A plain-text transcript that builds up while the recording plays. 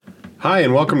Hi,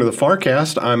 and welcome to the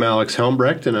FARcast. I'm Alex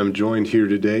Helmbrecht, and I'm joined here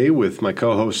today with my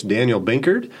co-host Daniel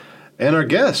Binkard and our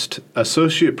guest,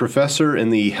 Associate Professor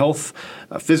in the Health,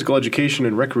 Physical Education,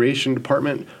 and Recreation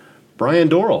Department, Bryan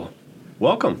Dorrel.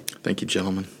 Welcome. Thank you,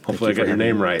 gentlemen. Hopefully I got your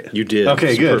name right. You did.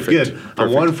 Okay, good, perfect. good.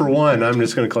 I'm 1 for 1. I'm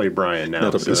just going to call you Bryan now.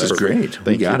 This is great.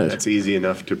 We got it. That's easy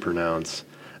enough to pronounce.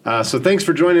 So thanks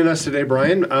for joining us today,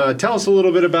 Bryan. Tell us a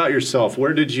little bit about yourself.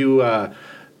 Where did you...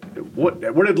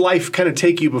 where did life kind of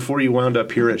take you before you wound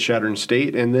up here at Chadron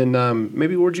State? And then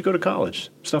maybe where'd you go to college?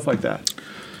 Stuff like that.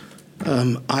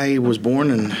 I was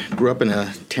born and grew up in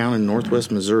a town in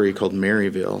northwest Missouri called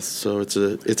Maryville. So it's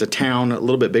a town a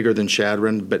little bit bigger than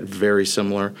Chadron, but very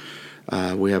similar.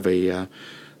 We have a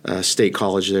state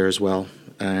college there as well,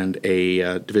 and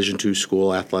a Division II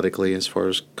school athletically as far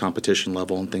as competition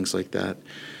level and things like that.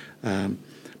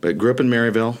 But grew up in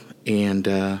Maryville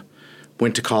and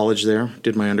went to college there,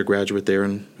 did my undergraduate there,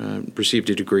 and received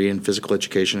a degree in physical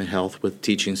education and health with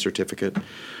teaching certificate.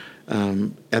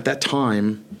 At that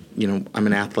time, I'm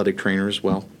an athletic trainer as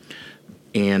well.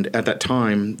 And at that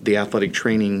time, the athletic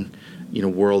training,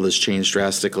 world has changed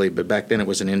drastically. But back then it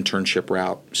was an internship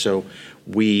route. So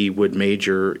we would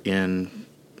you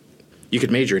could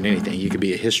major in anything. You could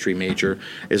be a history major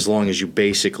as long as you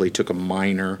basically took a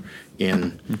minor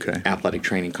in athletic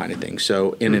training kind of thing.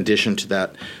 So in addition to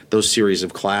that, those series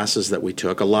of classes that we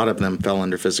took, a lot of them fell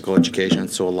under physical education.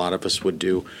 So a lot of us would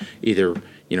do either,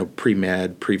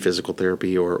 pre-med, pre-physical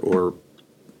therapy or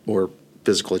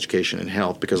physical education and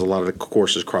health, because a lot of the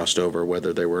courses crossed over,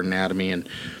 whether they were anatomy and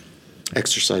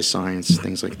exercise science,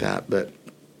 things like that. But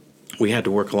we had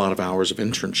to work a lot of hours of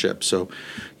internship. So,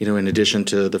 in addition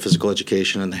to the physical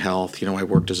education and the health, I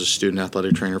worked as a student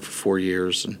athletic trainer for 4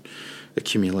 years and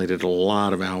accumulated a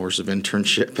lot of hours of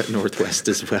internship at Northwest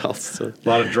as well. So a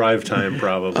lot of drive time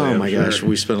probably. Oh, my gosh.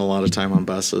 We spent a lot of time on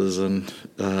buses and,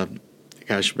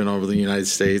 been over the United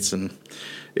States, and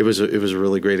it was a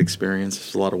really great experience. It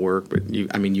was a lot of work, but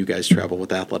you guys travel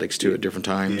with athletics too at different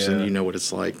times, and you know what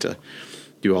it's like to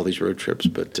do all these road trips.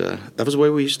 But that was the way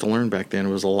we used to learn back then. It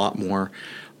was a lot more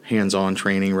hands-on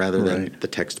training rather than the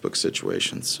textbook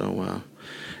situation. So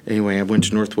anyway, I went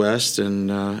to Northwest, and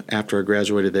after I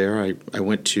graduated there, I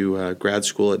went to grad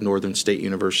school at Northern State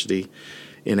University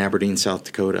in Aberdeen, South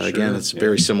Dakota. Sure. Again, it's a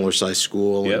very similar size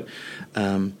school. Yep.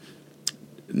 And,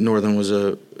 Northern was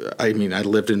I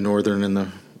lived in Northern in the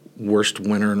worst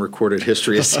winter in recorded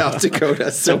history of South Dakota,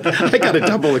 so I got a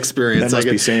double experience. That must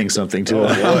be saying something too.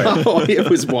 It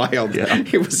was wild. Yeah.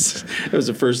 It was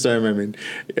the first time.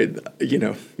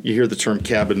 You hear the term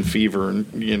cabin fever,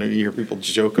 and you hear people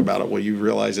joke about it. Well, you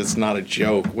realize it's not a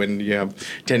joke when you have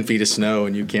 10 feet of snow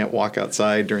and you can't walk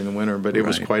outside during the winter. But it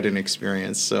was quite an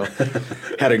experience. So,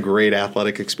 had a great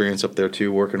athletic experience up there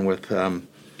too, working with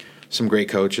some great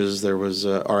coaches. There was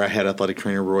our head athletic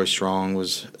trainer, Roy Strong,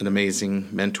 was an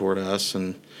amazing mentor to us,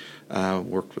 and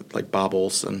worked with Bob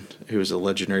Olson, who was a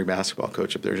legendary basketball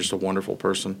coach up there, just a wonderful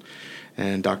person.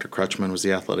 And Dr. Crutchman was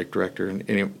the athletic director, and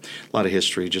a lot of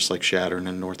history, just like Chadron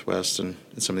and Northwest and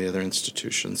some of the other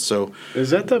institutions. So is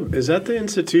that the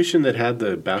institution that had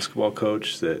the basketball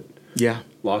coach that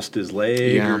lost his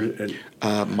leg?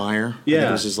 Meyer. Yeah, I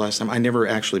think was his last time. I never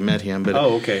actually met him, but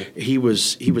he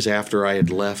was after I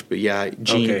had left. But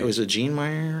was it Gene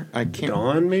Meyer? I can't.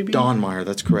 Don, maybe. Don Meyer.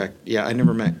 That's correct. Yeah, I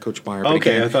never met Coach Meyer. But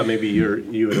I thought maybe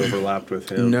you had overlapped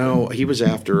with him. No, he was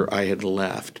after I had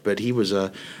left, but he was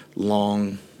a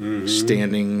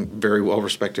long-standing, very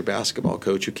well-respected basketball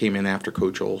coach who came in after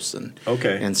Coach Olson.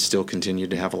 And still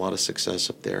continued to have a lot of success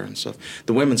up there and stuff.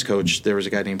 The women's coach, there was a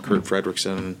guy named Kurt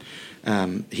Fredrickson,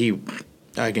 and he,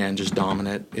 again, just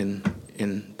dominant in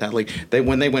that league.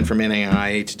 When they went from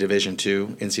NAIA to Division II,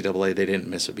 NCAA, they didn't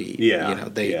miss a beat.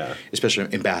 Especially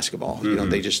in basketball.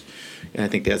 They just, and I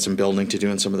think they had some building to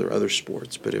do in some of their other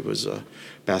sports, but it was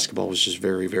basketball was just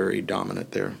very, very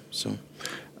dominant there. So.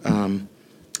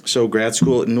 So grad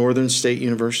school at Northern State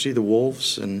University, the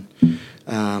Wolves, and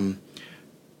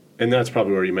that's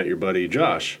probably where you met your buddy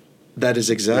Josh. That is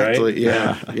exactly,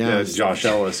 right? Yeah. Josh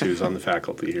Ellis, who's on the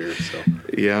faculty here. So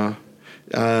yeah,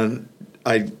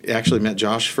 I actually met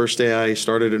Josh first day I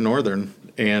started at Northern,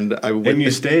 and you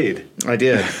stayed. I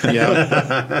did.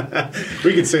 Yeah,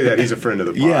 we could say that he's a friend of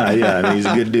the pod. Yeah, he's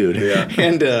a good dude. Yeah,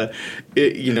 and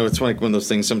it's like one of those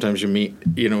things. Sometimes you meet,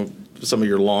 some of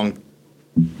your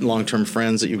long-term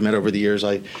friends that you've met over the years.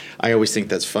 I always think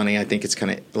that's funny. I think it's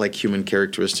kind of like human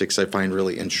characteristics I find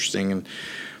really interesting, and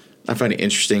I find it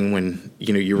interesting when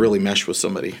you really mesh with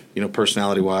somebody,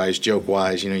 personality-wise,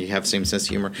 joke-wise. You have the same sense of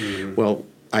humor. Mm-hmm. Well,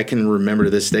 I can remember to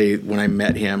this day when I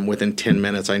met him. Within 10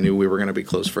 minutes, I knew we were going to be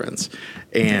close friends,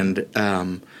 and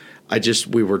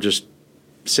we were just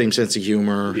same sense of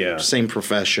humor, Yeah. same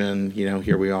profession.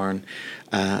 Here we are, and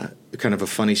kind of a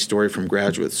funny story from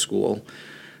graduate school.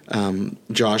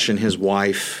 Josh and his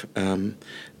wife,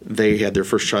 they had their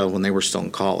first child when they were still in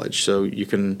college. So you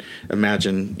can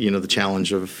imagine, the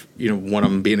challenge of, one of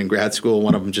them being in grad school,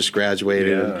 one of them just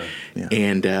graduated. Yeah.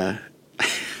 And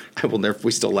I will never,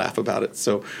 we still laugh about it.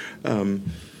 So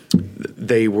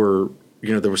they were,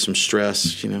 there was some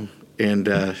stress, and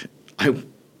I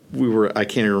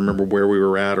can't even remember where we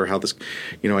were at or how this,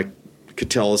 I could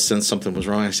tell a sense something was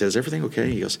wrong. I said, "Is everything okay?"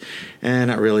 He goes,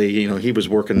 "Not really." He was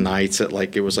working nights at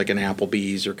it was like an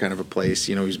Applebee's or kind of a place.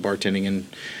 He was bartending and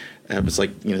it was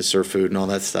like serve food and all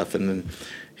that stuff. And then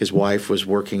his wife was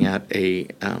working at a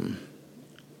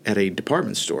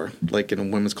department store, like in a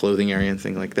women's clothing area and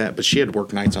things like that. But she had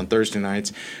worked nights on Thursday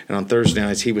nights, and on Thursday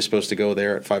nights he was supposed to go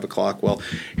there at 5:00. Well,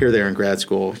 here they are in grad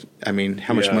school. I mean,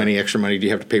 how much extra money do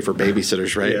you have to pay for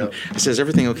babysitters, right? Yeah. I said, "Is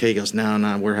everything okay?" He goes,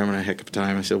 No, we're having a heck of a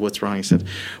time. I said, "What's wrong?" He said,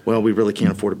 "Well, we really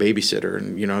can't afford a babysitter,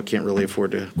 and I can't really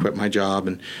afford to quit my job."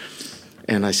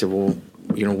 And I said, "Well,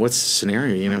 what's the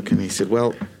scenario? He said,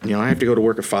 "Well, I have to go to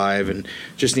work at 5 and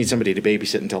just need somebody to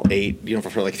babysit until 8,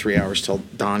 for like 3 hours till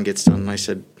dawn gets done." And I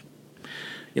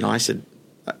said,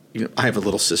 I have a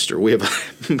little sister. We have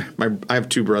I have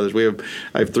 2 brothers.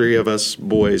 I have 3 of us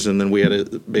boys, and then we had a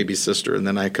baby sister. And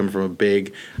then I come from a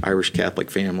big Irish Catholic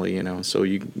family, So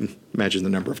you can imagine the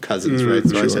number of cousins, right?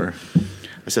 So Sure.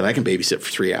 I said I can babysit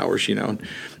for 3 hours, And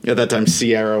at that time,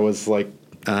 Sierra was like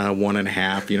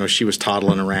 1.5. She was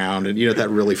toddling around, and at that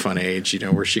really fun age,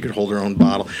 where she could hold her own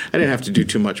bottle. I didn't have to do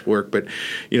too much work, but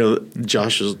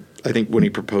Josh was. I think when he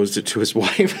proposed it to his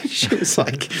wife, she was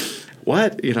like,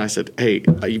 "What?" I said, "Hey,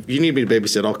 you need me to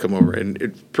babysit? I'll come over." And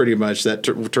it pretty much that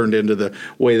turned into the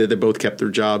way that they both kept their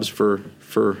jobs for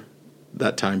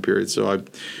that time period. So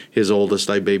his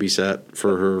oldest, I babysat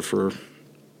for her for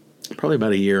probably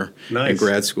about a year in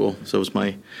grad school. So it was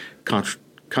my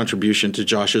contribution to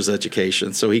Josh's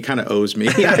education. So he kind of owes me.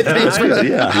 Yeah,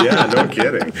 no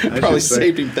kidding. Probably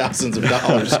saved him thousands of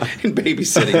dollars in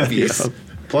babysitting fees.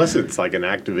 Plus, it's like an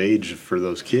active age for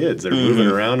those kids. They're moving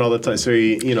around all the time. So,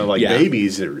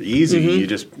 babies are easy. You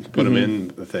just put them in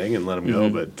the thing and let them go.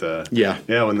 But,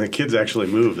 when the kids actually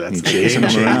move, that's the game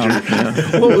changer.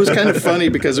 Well, it was kind of funny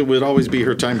because it would always be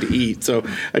her time to eat. So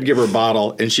I'd give her a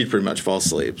bottle, and she'd pretty much fall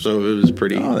asleep. So it was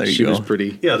pretty. She was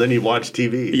pretty. Yeah, then you watch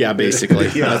TV. Yeah, basically.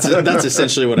 That's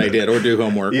essentially what I did, or do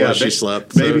homework while she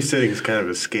slept. Babysitting is kind of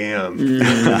a scam.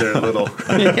 They're little.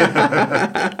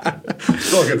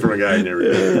 Spoken from a guy who never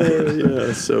did.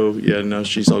 So now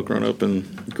she's all grown up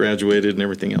and graduated and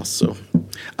everything else. So,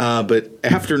 but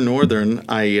after Northern,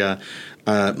 my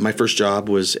first job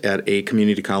was at a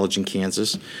community college in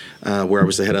Kansas, where I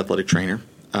was the head athletic trainer.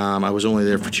 I was only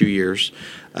there for 2 years,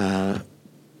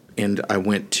 and I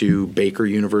went to Baker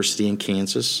University in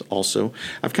Kansas. Also,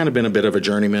 I've kind of been a bit of a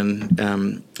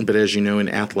journeyman, but as you know, in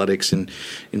athletics and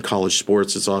in college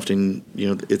sports, it's often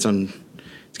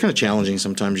it's kind of challenging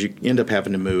sometimes. You end up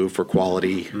having to move for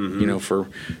quality, for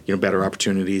better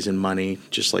opportunities and money,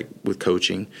 just like with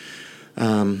coaching.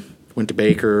 Went to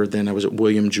Baker, then I was at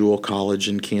William Jewell College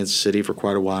in Kansas City for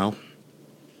quite a while.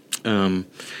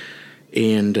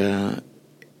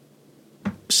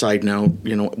 Side note,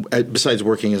 besides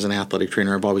working as an athletic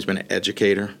trainer, I've always been an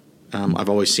educator. I've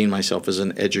always seen myself as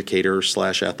an educator /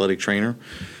 athletic trainer.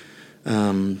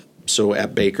 So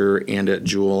at Baker and at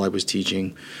Jewell, I was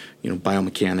teaching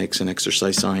biomechanics and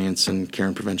exercise science and care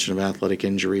and prevention of athletic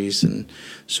injuries and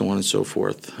so on and so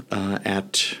forth.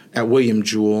 At William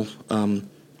Jewell, I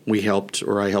helped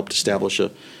establish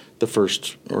the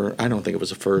first, or I don't think it was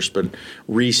the first, but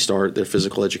restart their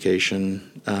physical education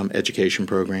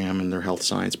program and their health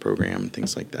science program and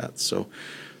things like that. So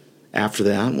after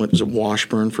that, went to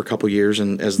Washburn for a couple of years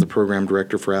and as the program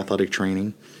director for athletic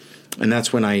training. And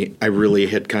that's when I really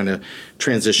had kind of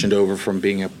transitioned over from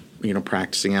being a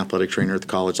practicing athletic trainer at the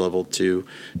college level to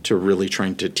really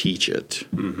trying to teach it.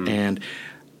 And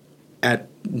at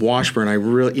Washburn, I'd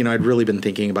really been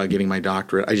thinking about getting my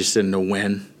doctorate. I just didn't know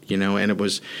when, and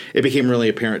it became really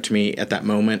apparent to me at that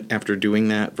moment after doing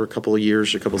that for a couple of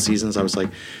years, a couple of seasons. I was like,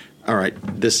 all right,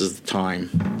 this is the time,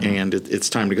 and it's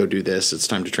time to go do this. It's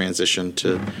time to transition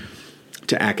to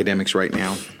academics right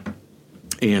now.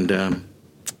 And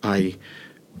I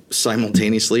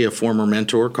simultaneously, a former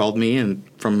mentor called me and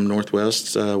from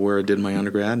Northwest, where I did my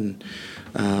undergrad,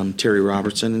 and Terry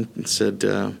Robertson, and said,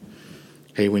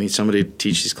 "Hey, we need somebody to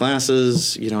teach these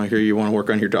classes. I hear you want to work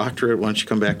on your doctorate. Why don't you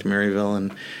come back to Maryville?"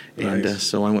 And Nice.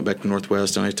 so I went back to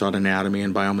Northwest, and I taught anatomy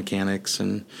and biomechanics,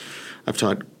 and I've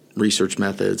taught research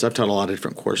methods. I've taught a lot of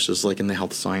different courses, like in the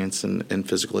health science and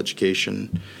physical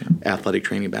education, athletic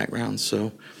training backgrounds.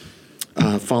 So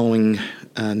following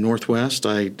Northwest,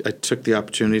 I took the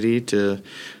opportunity to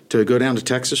go down to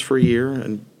Texas for a year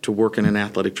and to work in an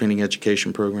athletic training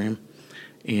education program,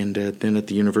 and then at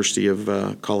the University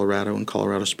of Colorado in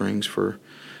Colorado Springs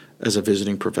as a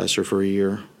visiting professor for a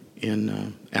year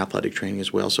in athletic training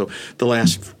as well. So the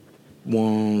last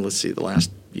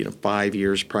 5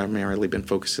 years primarily been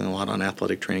focusing a lot on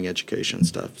athletic training education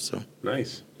stuff. So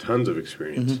nice, tons of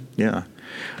experience. Yeah.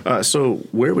 So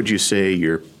where would you say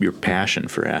your passion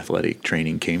for athletic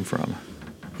training came from?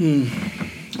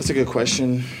 That's a good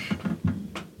question.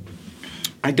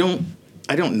 I don't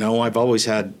know. I've always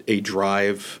had a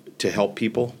drive to help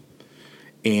people,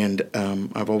 and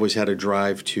I've always had a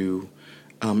drive to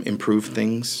improve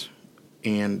things,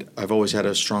 and I've always had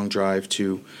a strong drive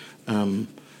to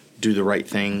do the right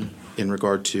thing in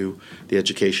regard to the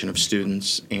education of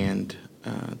students and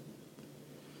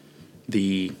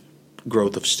the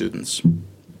growth of students.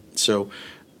 So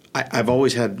I've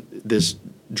always had this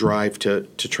drive to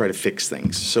try to fix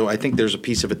things. So I think there's a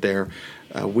piece of it there.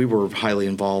 We were highly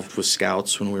involved with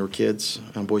Scouts when we were kids,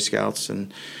 Boy Scouts,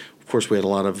 and of course we had a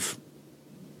lot of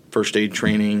first aid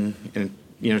training and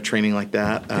training like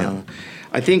that. Yeah.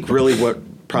 I think really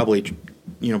what probably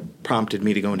prompted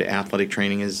me to go into athletic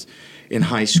training is in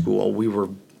high school we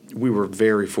were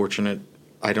very fortunate.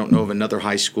 I don't know of another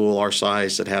high school our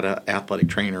size that had an athletic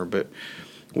trainer, but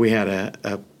we had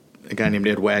a guy named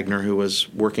Ed Wagner who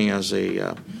was working as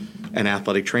an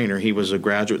athletic trainer. He was a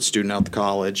graduate student out of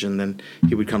college, and then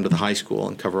he would come to the high school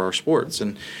and cover our sports.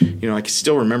 And I can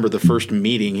still remember the first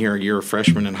meeting here. You're a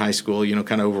freshman in high school,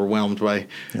 kind of overwhelmed by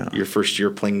your first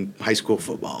year playing high school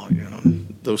football,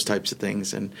 those types of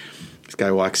things. And this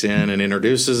guy walks in and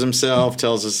introduces himself,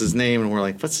 tells us his name, and we're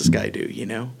like, what's this guy do,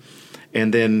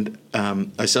 And then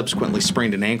I subsequently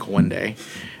sprained an ankle one day,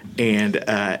 and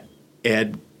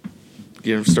Ed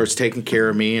starts taking care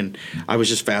of me, and I was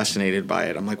just fascinated by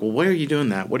it. I'm like, well, why are you doing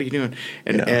that? What are you doing?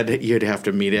 And Ed, you'd have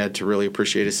to meet Ed to really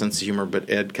appreciate his sense of humor, but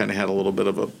Ed kind of had a little bit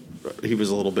of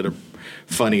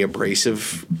funny,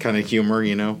 abrasive kind of humor,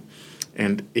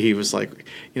 And he was like,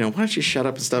 why don't you shut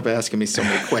up and stop asking me so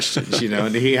many questions,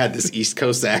 And he had this East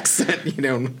Coast accent, And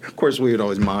of course, we would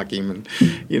always mock him and,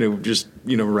 just,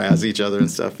 razz each other and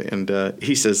stuff. And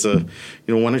he says, why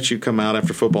don't you come out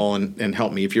after football and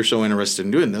help me? If you're so interested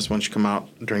in doing this, why don't you come out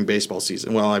during baseball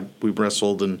season? Well, we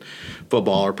wrestled and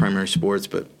football are primary sports,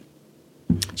 but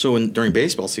so during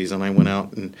baseball season, I went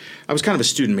out and I was kind of a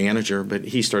student manager, but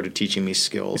he started teaching me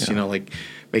skills, like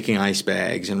making ice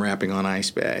bags and wrapping on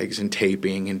ice bags and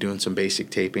taping and doing some basic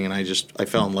taping. And I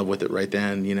fell in love with it right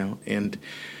then, and,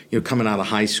 coming out of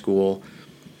high school,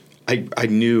 I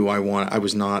knew I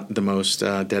was not the most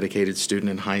dedicated student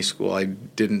in high school. I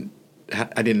didn't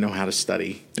know how to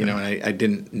study, and I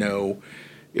didn't know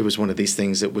it was one of these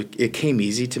things that it came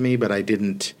easy to me, but I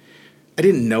didn't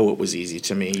know it was easy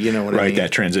to me. You know what I mean? Right,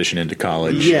 that transition into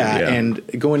college. Yeah, and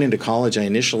going into college, I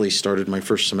initially started my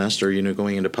first semester,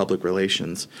 going into public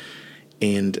relations.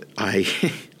 And I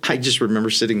just remember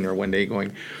sitting there one day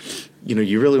going,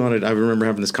 you really wanted – I remember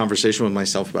having this conversation with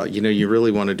myself about, you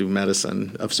really want to do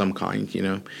medicine of some kind,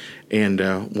 and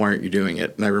why aren't you doing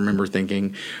it? And I remember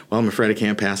thinking, well, I'm afraid I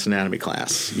can't pass anatomy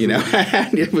class,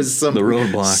 It was the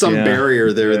roadblock,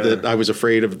 barrier there that I was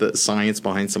afraid of the science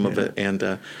behind some of it.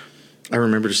 And I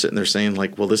remember just sitting there saying,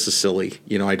 like, well, this is silly.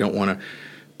 I don't want to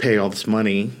pay all this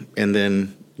money and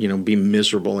then, be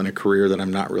miserable in a career that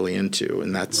I'm not really into.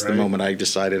 And that's the moment I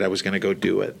decided I was going to go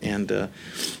do it. And, the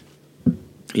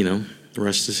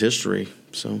rest is history.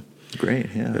 So great,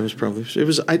 yeah.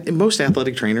 Most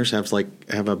athletic trainers have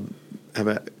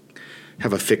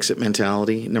a fix-it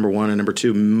mentality, number one. And number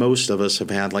two, most of us have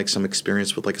had, like, some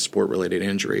experience with, like, a sport-related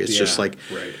injury. It's just like –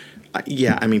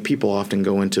 people often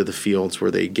go into the fields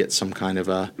where they get some kind of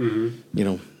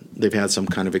they've had some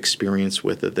kind of experience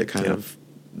with it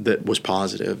that was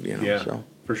positive, So.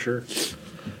 For sure.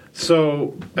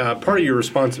 So part of your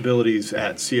responsibilities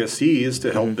at CSE is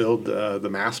to help build the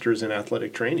Masters in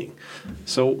Athletic Training.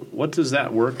 So what does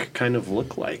that work kind of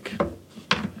look like?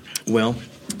 Well,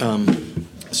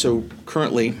 so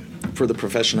currently for the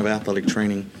profession of athletic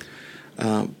training,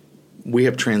 we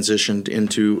have transitioned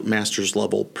into master's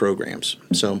level programs.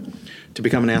 So to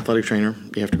become an athletic trainer,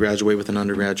 you have to graduate with an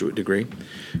undergraduate degree.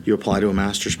 You apply to a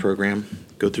master's program,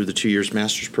 go through the 2 years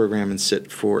master's program, and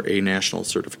sit for a national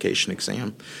certification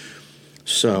exam.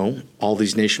 So all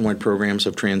these nationwide programs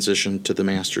have transitioned to the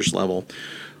master's level.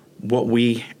 What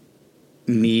we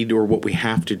need or what we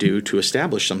have to do to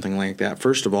establish something like that,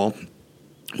 first of all,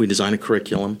 we design a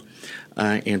curriculum,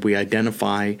 and we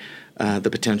identify the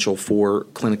potential for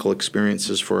clinical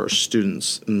experiences for our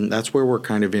students. And that's where we're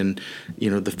kind of in,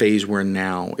 the phase we're in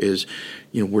now is,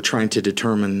 we're trying to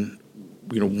determine,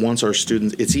 once our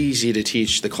students, it's easy to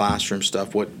teach the classroom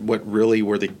stuff. What really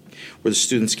where the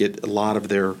students get a lot of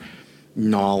their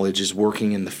knowledge is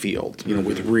working in the field,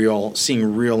 with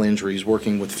seeing real injuries,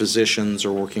 working with physicians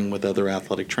or working with other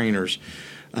athletic trainers,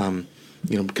 kind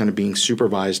of being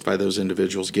supervised by those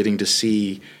individuals, getting to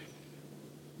see,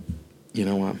 you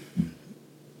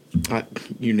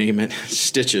name it,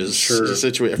 stitches,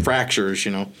 fractures,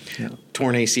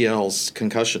 torn ACLs,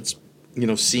 concussions,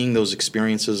 seeing those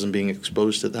experiences and being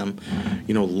exposed to them,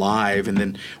 live, and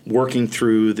then working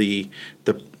through the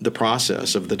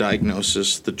process of the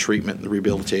diagnosis, the treatment, the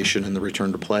rehabilitation, and the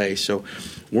return to play. So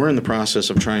we're in the process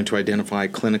of trying to identify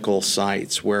clinical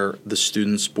sites where the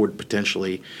students would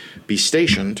potentially be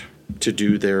stationed to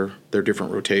do their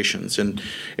different rotations. And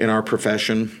in our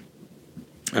profession,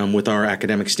 with our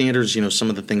academic standards, some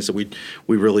of the things that we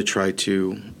really try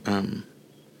to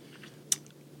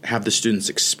have the students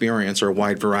experience are a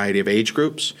wide variety of age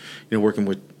groups, working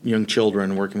with young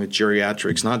children, working with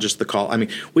geriatrics, not just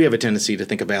we have a tendency to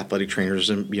think of athletic trainers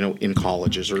in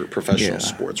colleges or professional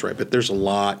sports, right? But there's a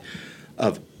lot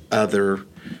of other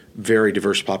very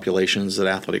diverse populations that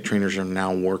athletic trainers are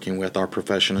now working with. Our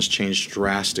profession has changed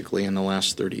drastically in the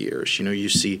last 30 years. You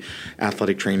see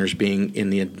athletic trainers being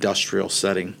in the industrial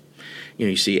setting.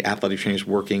 You see athletic trainers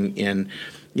working in,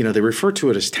 they refer to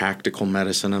it as tactical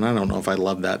medicine, and I don't know if I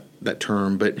love that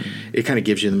term, but it kind of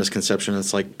gives you the misconception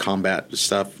it's like combat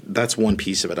stuff. That's one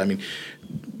piece of it.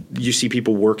 You see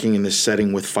people working in this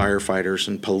setting with firefighters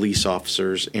and police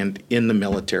officers and in the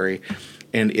military.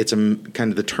 And it's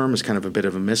the term is kind of a bit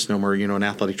of a misnomer. An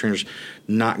athletic trainer's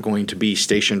not going to be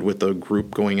stationed with a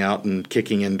group going out and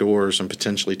kicking indoors and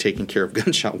potentially taking care of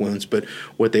gunshot wounds. But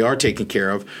what they are taking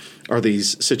care of are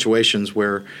these situations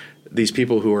where these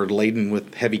people who are laden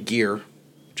with heavy gear,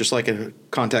 just like a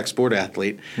contact sport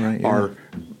athlete, are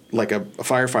like a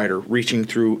firefighter reaching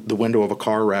through the window of a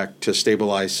car wreck to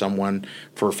stabilize someone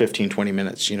for 15, 20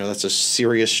 minutes. That's a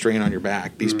serious strain on your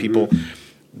back. These people...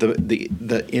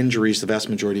 The injuries, the vast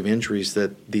majority of injuries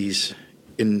that these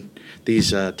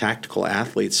tactical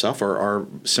athletes suffer are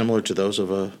similar to those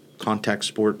of a contact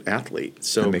sport athlete.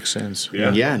 So that makes sense.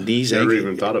 Yeah, knees. Never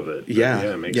even thought of it. Yeah,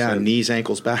 it makes sense. Knees,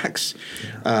 ankles, backs,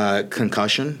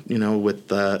 concussion.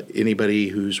 With anybody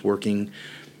who's working,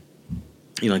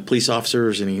 like police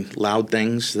officers, any loud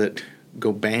things that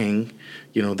go bang.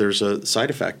 There's a side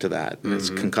effect to that. And it's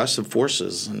concussive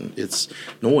forces, and it's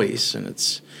noise, and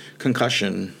it's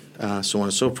concussion, so on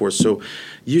and so forth. So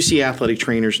you see athletic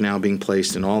trainers now being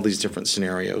placed in all these different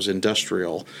scenarios,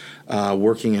 industrial,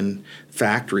 working in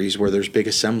factories where there's big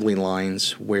assembly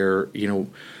lines where,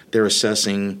 they're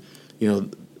assessing,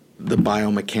 the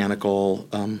biomechanical,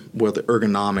 the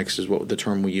ergonomics is what the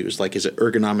term we use. Like, is it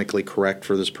ergonomically correct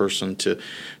for this person to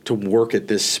work at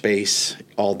this space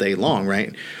all day long,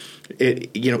 right?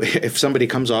 If somebody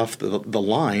comes off the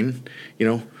line,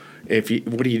 you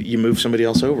move somebody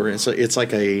else over? It's like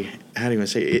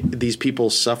these people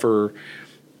suffer.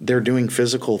 They're doing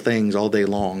physical things all day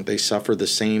long. They suffer the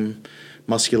same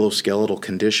musculoskeletal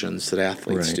conditions that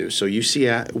athletes do. So you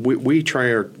see, we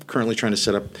are currently trying to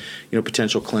set up,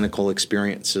 potential clinical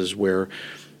experiences where,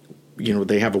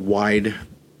 they have a wide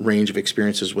range of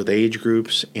experiences with age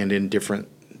groups and in different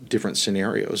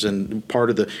scenarios. And part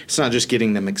of it's not just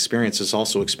getting them experience, it's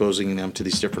also exposing them to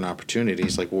these different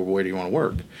opportunities. Like, well, where do you want to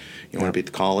work? You want to be at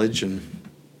the college and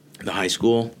the high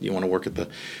school? You want to work at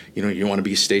you want to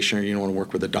be a stationer? You want to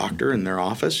work with a doctor in their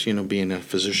office? Being a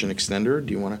physician extender?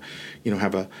 Do you want to,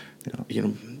 have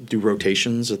do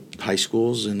rotations at high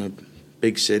schools in a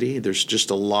big city? There's just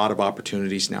a lot of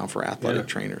opportunities now for athletic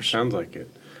trainers. Sounds like it.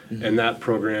 And that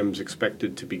program's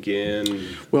expected to begin?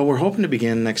 Well, we're hoping to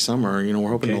begin next summer. We're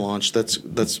hoping to launch.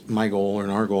 That's my goal and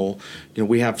our goal.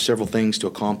 We have several things to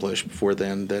accomplish before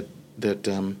then that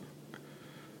they're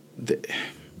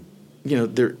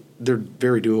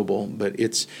very doable. But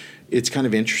it's kind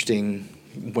of interesting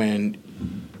when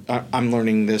I'm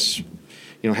learning this.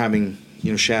 Having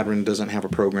Shadron doesn't have a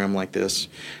program like this,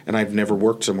 and I've never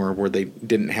worked somewhere where they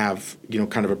didn't have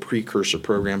kind of a precursor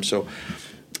program. So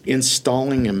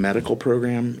installing a medical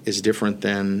program is different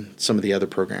than some of the other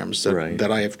programs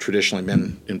that I have traditionally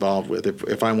been involved with.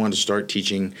 If I wanted to start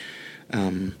teaching,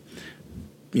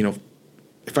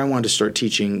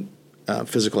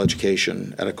 physical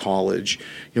education at a college,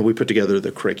 we put together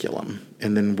the curriculum,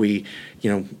 and then we,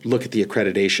 look at the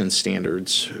accreditation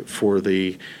standards for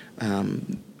the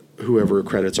whoever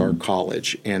accredits our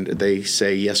college, and they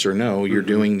say yes or no, you're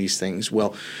doing these things.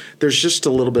 Well, there's just a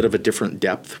little bit of a different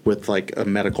depth with like a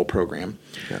medical program.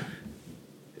 Yeah.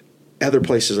 Other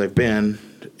places I've been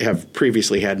have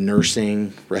previously had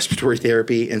nursing, respiratory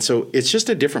therapy, and so it's just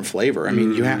a different flavor. I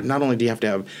mean, you have not only do you have to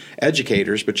have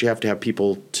educators, but you have to have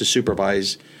people to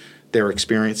supervise their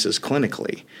experiences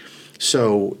clinically.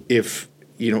 So if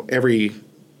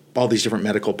all these different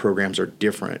medical programs are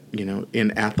different.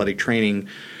 In athletic training,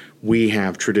 we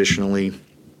have traditionally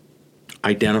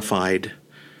identified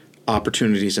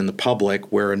opportunities in the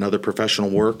public where another professional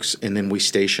works, and then we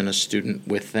station a student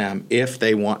with them if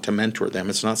they want to mentor them.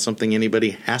 It's not something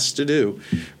anybody has to do,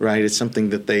 right? It's something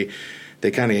that they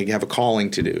kind of have a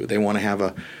calling to do. They want to have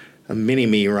a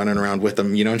mini-me running around with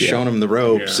them, and showing them the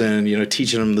ropes and,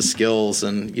 teaching them the skills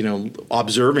and,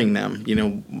 observing them,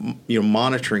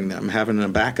 monitoring them, having a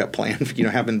backup plan,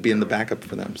 being the backup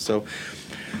for them. So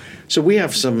we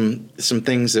have some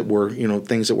things that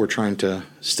we're trying to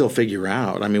still figure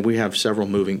out. I mean, we have several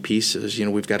moving pieces.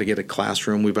 We've got to get a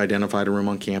classroom. We've identified a room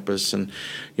on campus, and,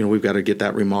 we've got to get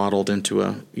that remodeled into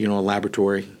a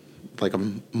laboratory, like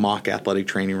a mock athletic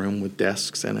training room with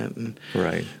desks in it. And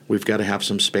right. We've got to have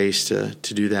some space to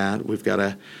do that. We've got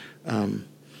to,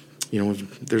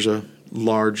 there's a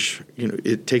large,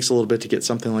 it takes a little bit to get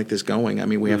something like this going. I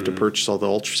mean, we have to purchase all the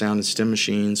ultrasound and stim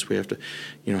machines. We have to,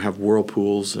 have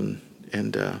whirlpools and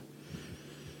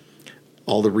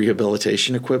all the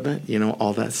rehabilitation equipment,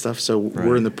 all that stuff. So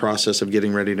we're in the process of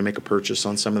getting ready to make a purchase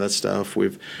on some of that stuff.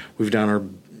 We've done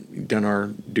our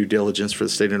due diligence for the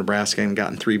state of Nebraska and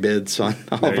gotten 3 bids on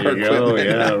all of our equipment.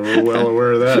 Yeah, we're well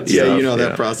aware of that stuff. Yeah,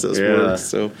 that process works.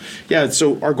 So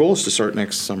so our goal is to start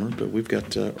next summer, but we've got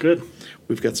good.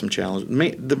 We've got some challenge.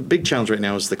 The big challenge right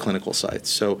now is the clinical side.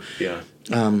 So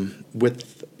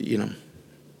with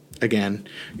again,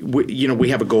 we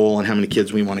have a goal on how many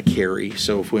kids we want to carry.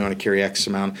 So if we want to carry X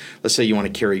amount, let's say you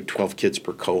want to carry 12 kids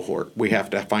per cohort, we have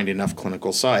to find enough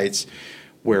clinical sites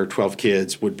where 12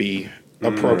 kids would be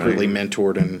appropriately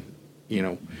mentored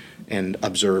and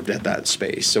observed at that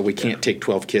space. So we can't take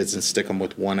 12 kids and stick them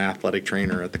with one athletic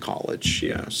trainer at the college.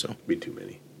 So be too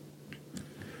many.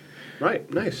 Right.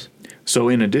 Nice. So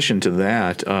in addition to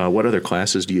that, what other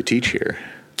classes do you teach here?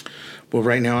 Well,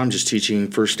 right now I'm just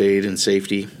teaching first aid and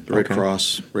safety, Red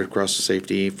Cross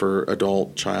safety for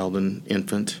adult, child, and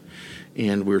infant.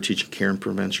 And we're teaching care and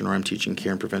prevention, or I'm teaching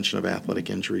care and prevention of athletic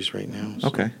injuries right now. So.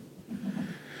 Okay.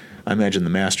 I imagine the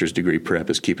master's degree prep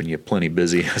is keeping you plenty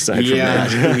busy aside from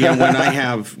that. When I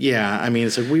have, I mean,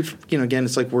 it's like again,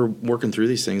 it's like we're working through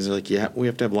these things. Like, we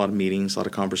have to have a lot of meetings, a lot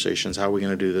of conversations. How are we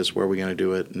going to do this? Where are we going to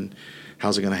do it? And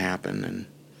how's it going to happen? And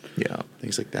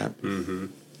things like that. Mm-hmm.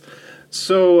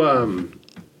 So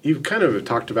you've kind of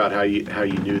talked about how you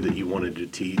knew that you wanted to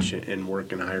teach and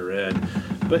work in higher ed,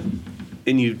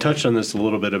 and you touched on this a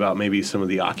little bit about maybe some of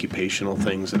the occupational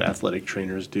things that athletic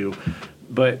trainers do.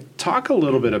 But talk a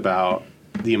little bit about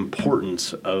the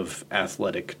importance of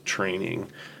athletic training.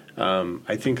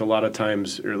 I think a lot of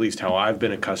times, or at least how I've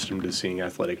been accustomed to seeing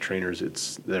athletic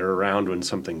trainers, they're around when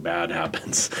something bad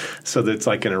happens. So that's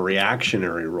like in a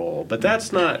reactionary role. But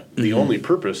that's not the only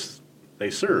purpose they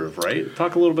serve, right?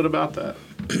 Talk a little bit about that.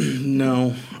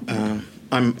 No.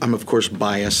 I'm of course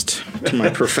biased to my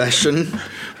profession,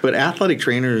 but athletic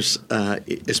trainers,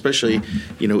 especially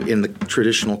in the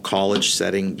traditional college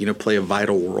setting, play a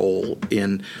vital role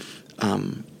in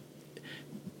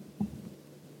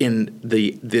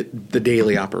the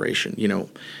daily operation.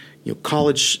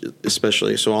 College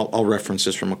especially. So I'll reference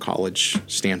this from a college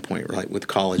standpoint, right? With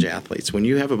college athletes, when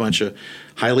you have a bunch of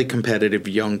highly competitive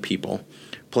young people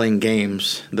playing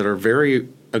games that are very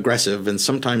aggressive and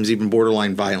sometimes even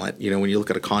borderline violent, when you look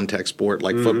at a contact sport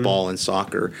like football and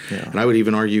soccer, and I would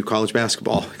even argue college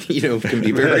basketball, can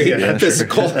be very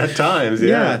physical at times.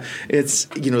 It's,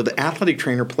 the athletic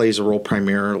trainer plays a role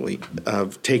primarily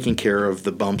of taking care of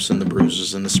the bumps and the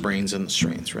bruises and the sprains and the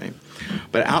strains, right?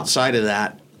 But outside of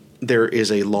that, there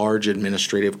is a large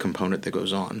administrative component that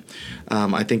goes on.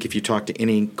 I think if you talk to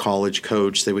any college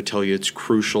coach, they would tell you it's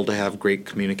crucial to have great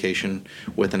communication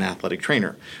with an athletic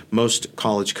trainer. Most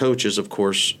college coaches, of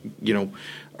course,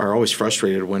 are always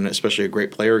frustrated when especially a great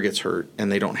player gets hurt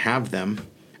and they don't have them.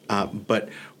 But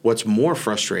what's more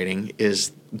frustrating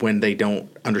is when they don't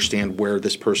understand where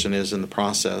this person is in the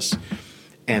process,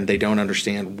 and they don't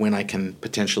understand when I can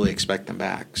potentially expect them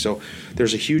back. So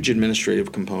there's a huge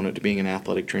administrative component to being an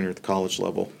athletic trainer at the college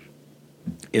level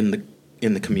in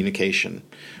the communication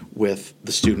with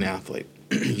the student athlete.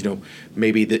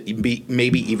 Maybe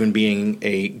even being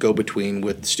a go-between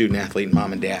with the student athlete and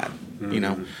mom and dad,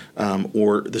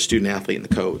 or the student athlete and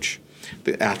the coach.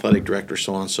 the athletic director,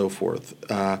 so on and so forth.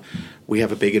 We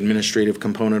have a big administrative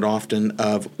component often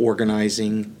of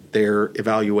organizing their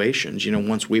evaluations.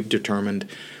 Once we've determined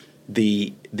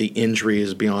the injury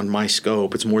is beyond my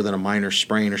scope, it's more than a minor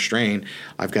sprain or strain,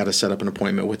 I've got to set up an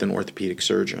appointment with an orthopedic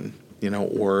surgeon,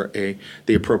 or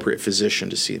the appropriate physician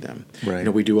to see them.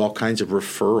 Right. We do all kinds of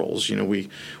referrals. We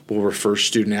will refer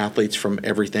student athletes from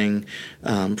everything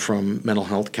from mental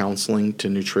health counseling to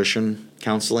nutrition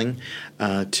counseling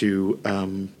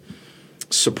to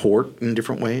support in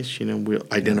different ways. We'll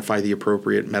identify the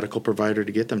appropriate medical provider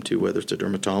to get them to, whether it's a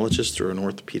dermatologist or an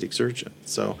orthopedic surgeon.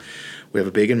 So we have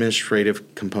a big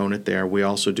administrative component there. We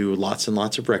also do lots and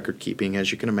lots of record keeping,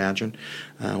 as you can imagine.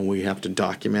 We have to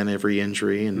document every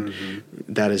injury, and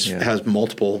that has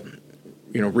multiple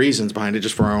reasons behind it,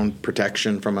 just for our own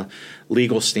protection from a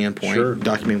legal standpoint,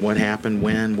 documenting what happened,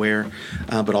 when, where,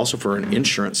 but also for an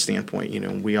insurance standpoint.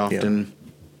 We often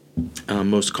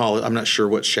most college, I'm not sure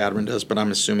what Shadron does, but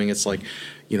I'm assuming it's like,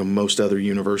 most other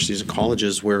universities and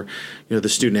colleges where, the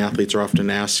student athletes are often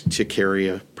asked to carry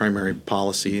a primary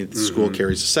policy. The school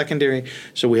carries a secondary.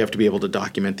 So we have to be able to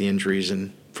document the injuries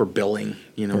and for billing,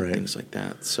 things like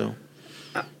that. So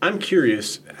I'm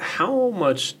curious, how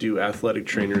much do athletic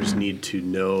trainers need to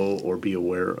know or be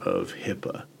aware of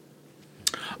HIPAA?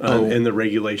 And the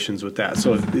regulations with that.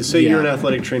 So say you're an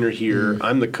athletic trainer here,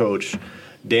 I'm the coach,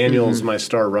 Daniel's my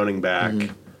star running back.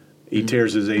 He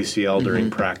tears his ACL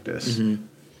during practice.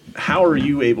 How are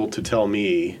you able to tell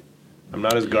me, I'm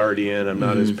not his guardian, I'm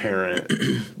not his parent?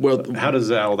 Well, how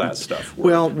does all that stuff work?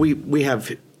 Well, we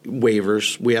have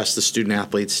waivers. We ask the student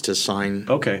athletes to sign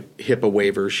HIPAA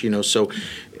waivers, so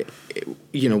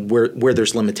where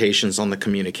there's limitations on the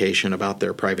communication about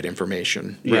their private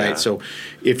information, right? So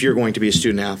if you're going to be a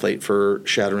student athlete for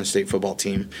Shadron State football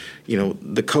team,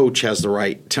 the coach has the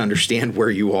right to understand where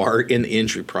you are in the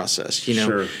injury process,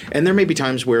 And there may be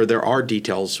times where there are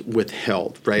details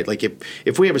withheld, right? Like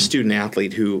if we have a student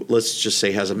athlete who, let's just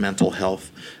say, has a mental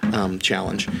health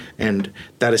challenge, and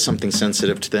that is something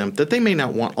sensitive to them that they may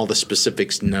not want all the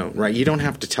specifics known, right? You don't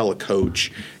have to tell a coach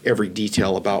every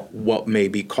detail about what may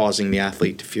be causing the athlete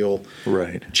to feel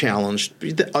challenged.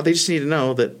 They just need to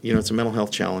know that it's a mental health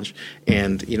challenge,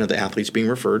 and the athlete's being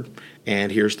referred,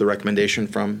 and here's the recommendation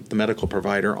from the medical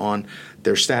provider on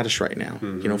their status right now.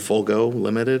 Full go,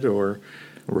 limited, or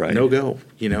no go.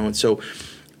 And so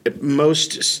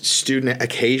most student,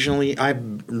 occasionally,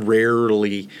 I've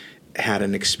rarely had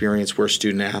an experience where a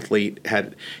student athlete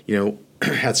had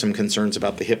had some concerns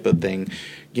about the HIPAA thing,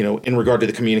 in regard to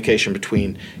the communication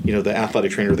between, the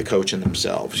athletic trainer, the coach, and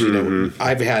themselves.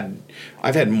 I've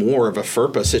had more of a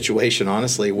FERPA situation,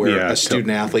 honestly, where a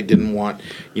student athlete didn't want,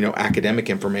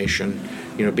 academic information,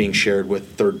 being shared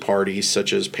with third parties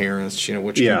such as parents,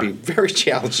 which can be very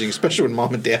challenging, especially when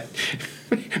mom and dad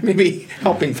maybe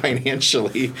helping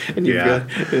financially, and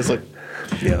it's like.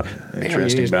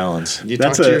 Interesting balance. You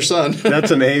talk to your son.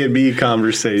 That's an A and B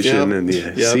conversation, and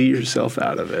you see yourself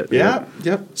out of it.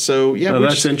 So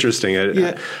that's interesting.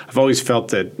 I've always felt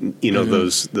that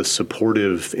the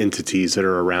supportive entities that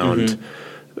are around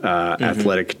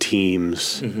athletic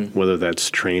teams, whether that's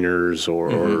trainers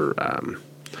or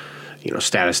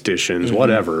statisticians,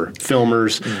 whatever,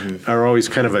 filmers, are always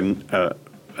kind of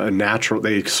a natural.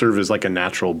 They serve as like a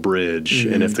natural bridge,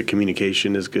 and if the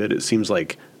communication is good, it seems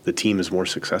like the team is more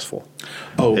successful.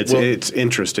 It's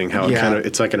interesting how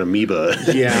it's like an amoeba.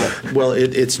 Well,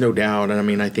 it's no doubt, and I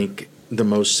mean, I think the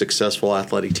most successful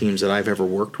athletic teams that I've ever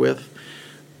worked with,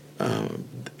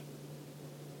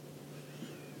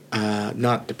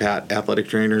 not to pat athletic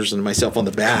trainers and myself on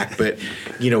the back, but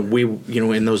we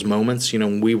in those moments,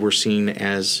 we were seen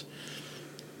as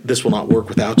this will not work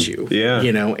without you.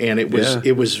 And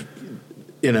it was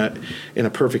in a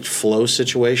perfect flow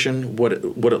situation. What it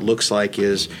looks like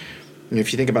is,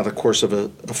 if you think about the course of a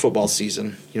football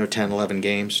season, 10, 11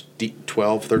 games,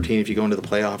 12, 13 if you go into the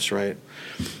playoffs, right?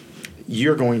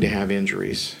 You're going to have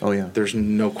injuries. There's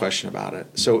no question about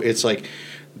it. So it's like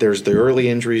there's the early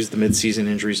injuries, the mid-season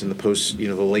injuries, and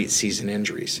the late season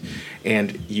injuries.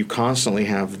 And you constantly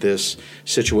have this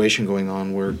situation going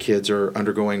on where kids are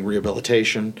undergoing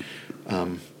rehabilitation,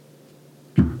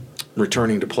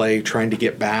 returning to play, trying to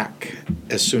get back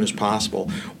as soon as possible,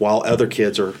 while other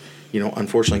kids are,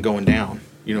 unfortunately going down,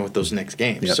 with those next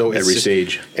games. So it's every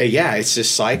stage. It's this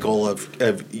cycle of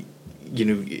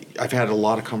I've had a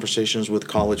lot of conversations with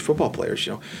college football players.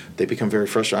 They become very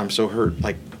frustrated. I'm so hurt.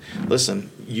 Like, listen,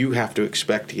 you have to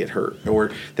expect to get hurt. Or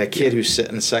that kid who's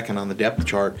sitting second on the depth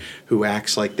chart who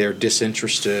acts like they're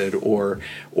disinterested or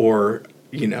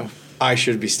I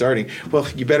should be starting. Well,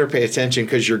 you better pay attention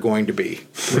because you're going to be,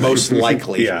 most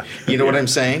likely. Yeah. You know what I'm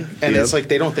saying? And Yep. it's like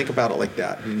they don't think about it like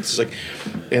that. And it's like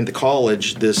in the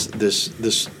college,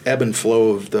 this ebb and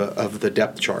flow of the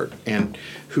depth chart and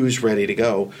who's ready to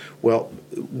go. Well,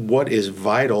 what is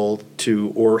vital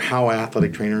to, or how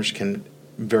athletic trainers can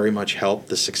very much help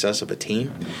the success of a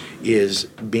team is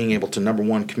being able to, number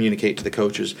one, communicate to the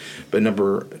coaches, but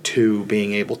number two,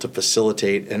 being able to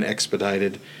facilitate an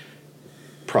expedited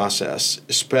process,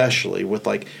 especially with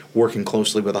like working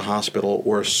closely with a hospital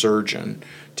or a surgeon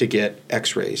to get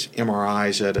X-rays,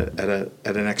 MRIs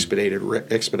at an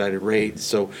expedited rate,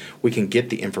 so we can get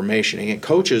the information. Again,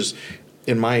 coaches,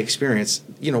 in my experience,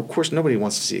 of course, nobody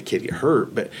wants to see a kid get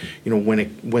hurt, but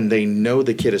when they know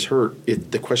the kid is hurt,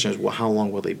 the question is, well, how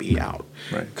long will they be out?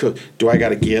 Right. Do I got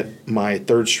to get my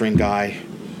third string guy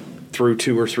through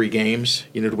 2 or 3 games?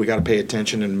 Do we got to pay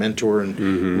attention and mentor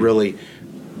and really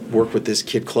work with this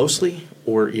kid closely,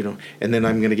 or and then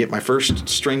I'm going to get my first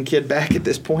string kid back at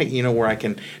this point, where I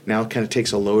can now kind of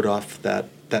takes a load off that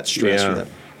stress. Yeah. Or that.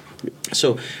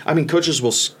 So I mean, coaches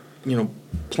will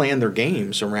plan their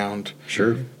games around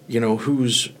Sure.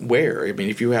 Who's where. I mean,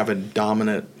 if you have a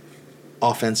dominant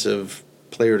offensive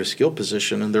player to skill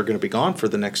position and they're going to be gone for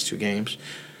the next 2 games,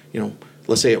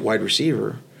 let's say at wide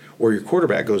receiver, or your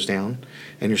quarterback goes down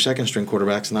and your second string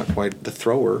quarterback's not quite the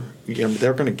thrower,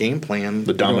 they're going to game plan.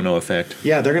 The domino effect.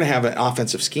 Yeah, they're going to have an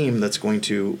offensive scheme that's going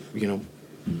to,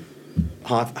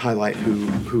 highlight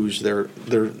who's their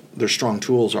strong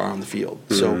tools are on the field.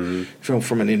 So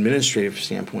from an administrative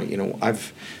standpoint,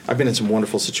 I've been in some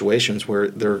wonderful situations where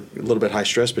they're a little bit high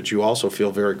stress, but you also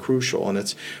feel very crucial, and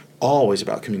it's always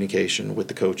about communication with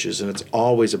the coaches, and it's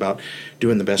always about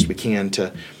doing the best we can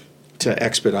to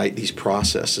expedite these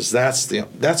processes.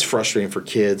 That's frustrating for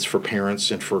kids, for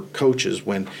parents, and for coaches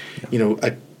when,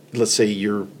 let's say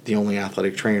you're the only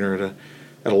athletic trainer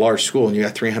at a large school and you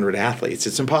got 300 athletes.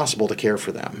 It's impossible to care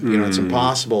for them. It's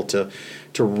impossible to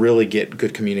really get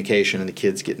good communication and the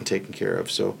kids getting taken care of.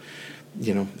 So,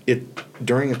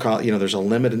 during there's a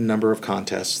limited number of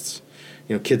contests.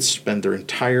 Kids spend their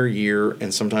entire year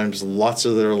and sometimes lots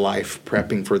of their life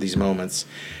prepping for these moments.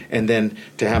 And then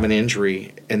to have an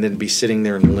injury and then be sitting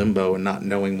there in limbo and not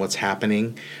knowing what's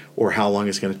happening or how long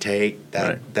it's going to take,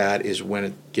 that is when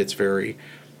it gets very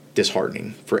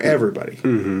disheartening for everybody.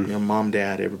 Mom,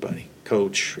 dad, everybody,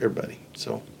 coach, everybody.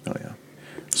 So. Oh, yeah.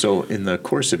 So in the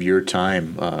course of your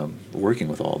time working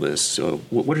with all this, so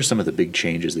what are some of the big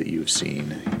changes that you've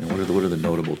seen? What are the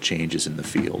notable changes in the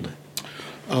field?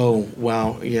 Oh,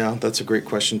 wow. Yeah, that's a great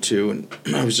question, too. And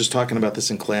I was just talking about this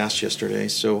in class yesterday.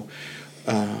 So,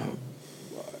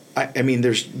 I mean,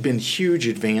 there's been huge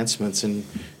advancements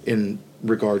in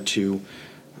regard to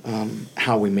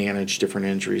how we manage different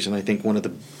injuries. And I think one of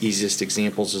the easiest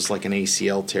examples is like an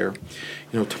ACL tear.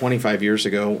 25 years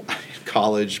ago, in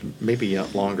college, maybe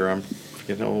longer,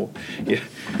 you'd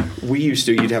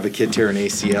have a kid tear an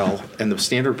ACL, and the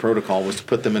standard protocol was to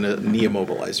put them in a knee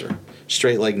immobilizer,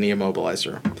 straight leg knee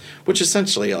immobilizer, which is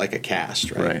essentially like a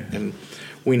cast, right? And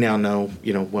we now know,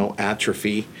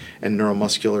 atrophy and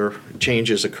neuromuscular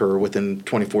changes occur within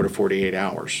 24 to 48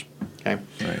 hours. Okay.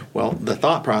 Right. Well, the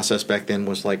thought process back then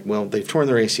was like, well, they've torn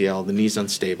their ACL, the knee's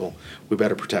unstable, we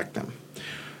better protect them.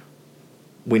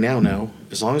 We now know,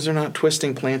 as long as they're not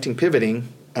twisting, planting, pivoting,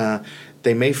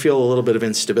 they may feel a little bit of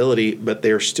instability, but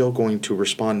they're still going to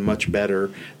respond much better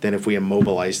than if we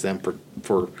immobilize them for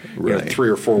 3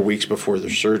 or 4 weeks before their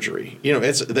surgery.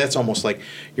 That's almost like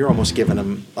you're almost giving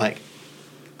them like,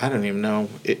 I don't even know.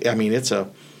 It's a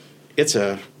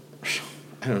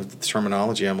I don't know the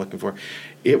terminology I'm looking for.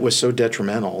 It was so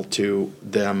detrimental to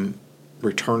them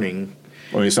returning.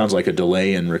 Well, it sounds like a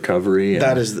delay in recovery.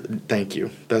 Thank you.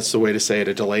 That's the way to say it,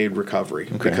 a delayed recovery.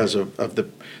 Okay. Because of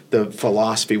the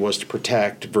philosophy was to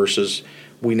protect versus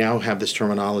we now have this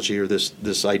terminology or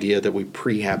this idea that we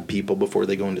prehab people before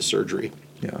they go into surgery.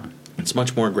 Yeah. It's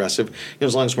much more aggressive,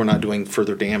 as long as we're not doing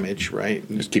further damage, right?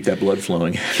 Just keep that blood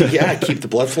flowing. Yeah, keep the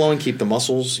blood flowing, keep the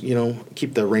muscles,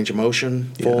 keep the range of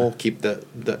motion full, keep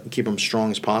keep them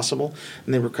strong as possible,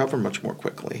 and they recover much more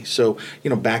quickly. So,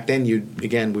 back then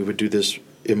we would do this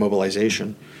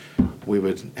immobilization. We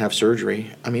would have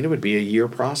surgery. It would be a year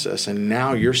process, and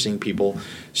now you're seeing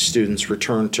students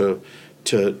return to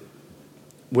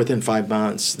within 5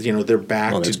 months, they're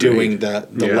back to doing the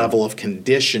level of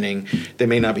conditioning. They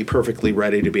may not be perfectly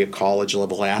ready to be a college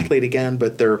level athlete again,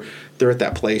 but they're at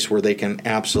that place where they can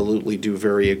absolutely do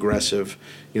very aggressive,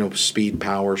 speed,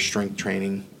 power, strength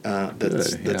training.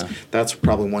 That's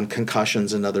probably one.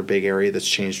 Concussion's another big area that's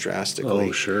changed drastically.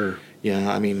 Oh, sure.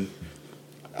 Yeah,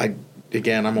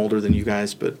 again, I'm older than you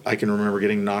guys, but I can remember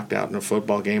getting knocked out in a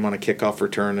football game on a kickoff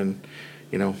return and,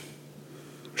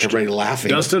 everybody laughing.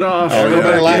 Dust it off.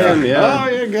 Everybody laughing. Yeah. Oh,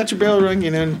 yeah, got your bell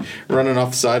ringing and running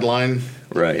off the sideline.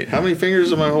 Right. How many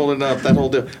fingers am I holding up? That whole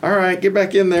deal. All right, get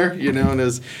back in there. And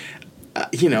as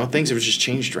things have just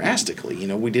changed drastically.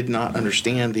 We did not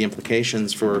understand the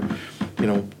implications for,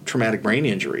 traumatic brain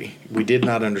injury. We did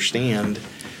not understand.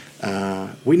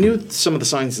 We knew some of the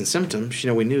signs and symptoms.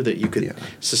 We knew that you could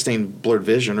sustain blurred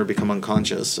vision or become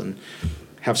unconscious and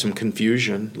have some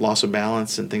confusion, loss of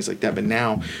balance, and things like that. But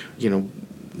now,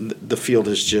 the field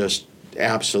has just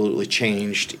absolutely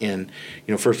changed in,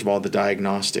 first of all, the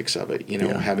diagnostics of it,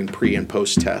 having pre and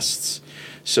post tests,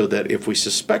 so that if we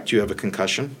suspect you have a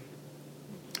concussion,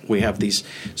 we have these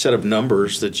set of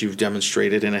numbers that you've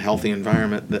demonstrated in a healthy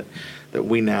environment that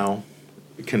we now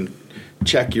can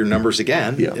check your numbers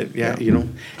again.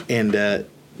 And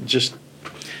just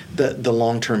the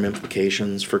long-term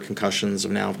implications for concussions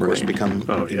have now, of course, become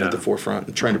the forefront,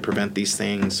 and trying to prevent these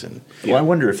things. And well, I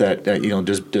wonder if that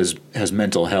has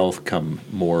mental health come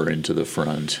more into the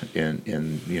front in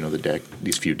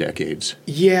these few decades?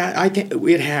 Yeah, I think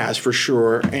it has for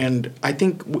sure. And I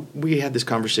think we had this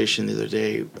conversation the other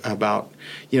day about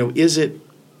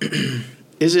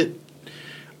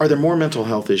are there more mental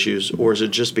health issues, or is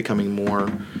it just becoming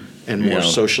more and more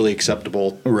socially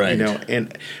acceptable? Right.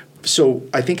 And so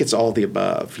I think it's all the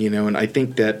above, and I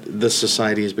think that the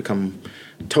society has become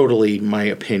totally, my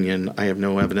opinion, I have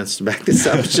no evidence to back this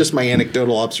up, it's just my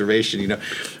anecdotal observation,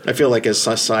 I feel like as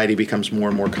society becomes more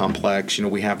and more complex,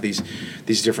 we have these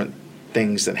different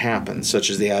things that happen,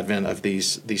 such as the advent of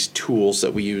these tools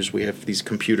that we use. We have these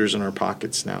computers in our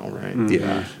pockets now, right? Mm-hmm.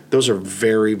 Yeah. Those are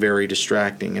very, very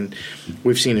distracting, and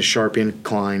we've seen a sharp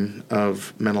incline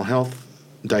of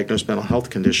diagnosed mental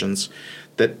health conditions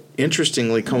that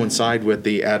interestingly coincide with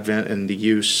the advent and the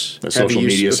use of social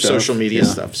media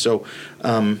stuff. So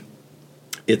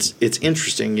it's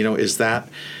interesting, is that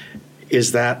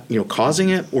causing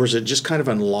it, or is it just kind of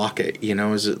unlock it?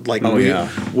 Is it like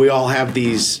we all have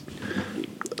these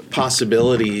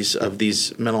possibilities of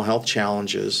these mental health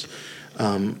challenges?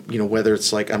 Whether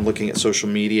it's like I'm looking at social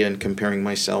media and comparing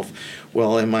myself.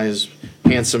 Well, am I as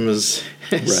handsome as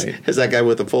that guy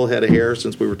with a full head of hair?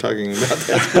 Since we were talking about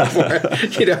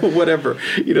that before, whatever.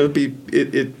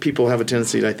 People have a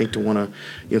tendency, I think, to want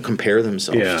to compare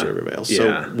themselves to everybody else.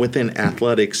 Yeah. So within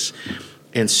athletics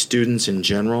and students in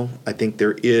general, I think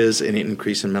there is an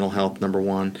increase in mental health. Number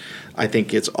one, I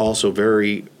think it's also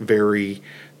very, very,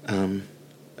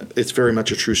 it's very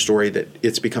much a true story that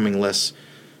it's becoming less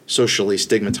socially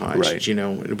stigmatized,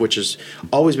 which has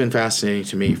always been fascinating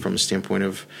to me from a standpoint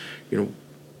of,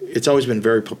 it's always been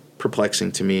very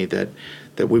perplexing to me that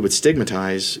we would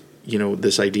stigmatize,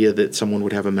 this idea that someone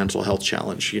would have a mental health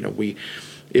challenge.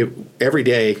 Every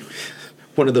day,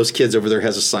 one of those kids over there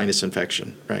has a sinus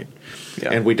infection, right?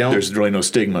 Yeah. And we don't. There's really no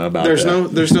stigma about there's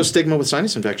that. There's no stigma with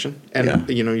sinus infection, and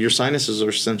your sinuses are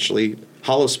essentially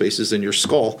hollow spaces in your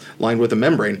skull lined with a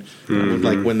membrane,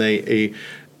 like when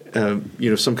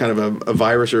some kind of a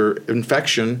virus or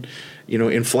infection,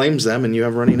 inflames them and you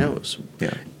have a runny nose.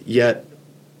 Yeah. Yet,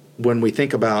 when we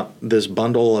think about this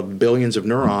bundle of billions of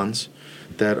neurons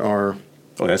that are...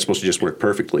 Oh, that's supposed to just work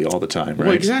perfectly all the time, right?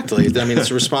 Well, exactly. I mean,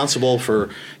 it's responsible for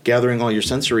gathering all your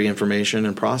sensory information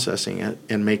and processing it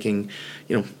and making,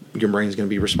 your brain's going to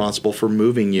be responsible for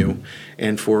moving you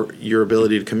and for your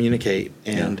ability to communicate.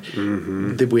 And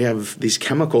we have these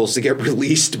chemicals that get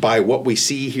released by what we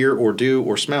see, hear, or do,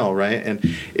 or smell, right?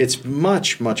 And it's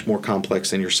much, much more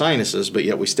complex than your sinuses, but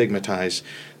yet we stigmatize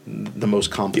the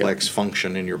most complex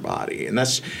function in your body. And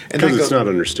that's... Because it's not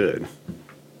understood.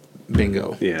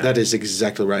 Bingo. Yeah. That is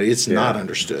exactly right. It's not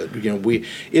understood.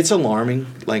 It's alarming.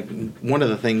 Like, one of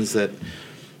the things that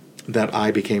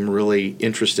I became really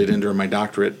interested in during my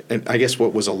doctorate, and I guess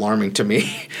what was alarming to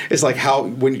me is like how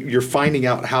when you're finding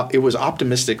out how it was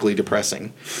optimistically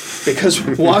depressing, because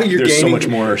while you're there's gaining, so much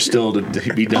more still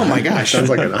to be done. Oh my gosh, sounds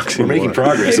like an oxymoron. We're making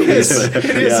progress. It is.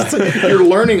 It's like you're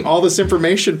learning all this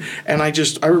information, and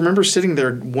I remember sitting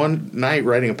there one night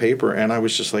writing a paper, and I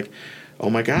was just like, oh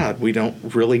my God, we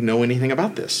don't really know anything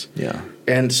about this. Yeah.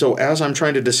 And so as I'm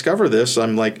trying to discover this,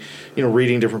 I'm like,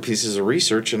 reading different pieces of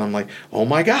research, and I'm like, oh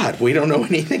my God, we don't know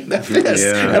anything about this.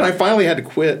 Yeah. And I finally had to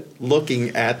quit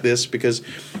looking at this because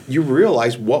you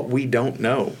realize what we don't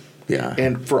know. Yeah.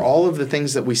 And for all of the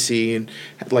things that we see, and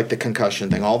like the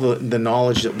concussion thing, all the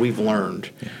knowledge that we've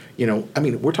learned,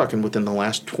 we're talking within the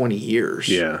last 20 years,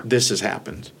 this has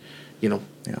happened.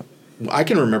 I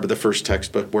can remember the first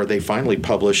textbook where they finally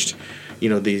published,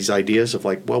 these ideas of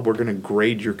like, well, we're going to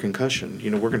grade your concussion.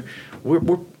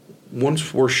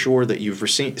 once we're sure that you've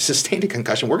sustained a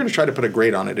concussion, we're going to try to put a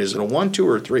grade on it. Is it a 1, 2,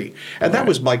 or 3? And that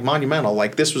was like monumental.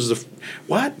 Like this was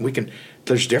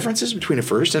there's differences between a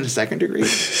first and a second degree,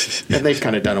 and they've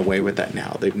kind of done away with that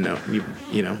now. They've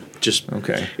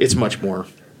it's much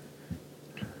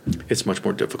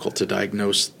more difficult to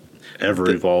diagnose. Ever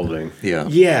evolving.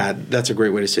 Yeah, that's a great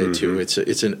way to say it too.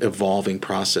 It's an evolving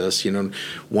process.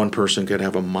 One person could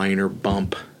have a minor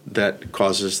bump that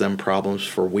causes them problems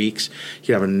for weeks.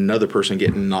 You have another person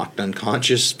getting knocked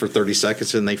unconscious for 30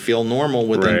 seconds and they feel normal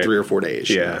within 3 or 4 days.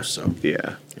 Yeah.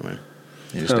 Anyway.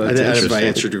 I If I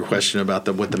answered your question about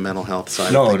what the mental health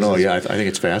side No, of things is. I think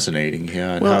it's fascinating,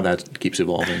 and how that keeps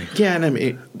evolving. Yeah, and I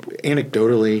mean,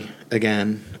 anecdotally,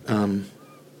 again, I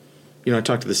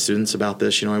talked to the students about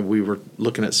this. We were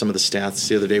looking at some of the stats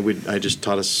the other day. I just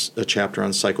taught us a chapter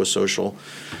on psychosocial,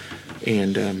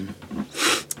 and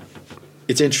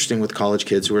it's interesting with college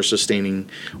kids who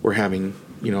are having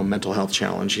mental health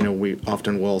challenge. We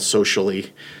often will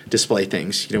socially display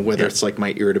things. Whether it's like my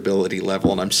irritability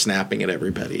level and I'm snapping at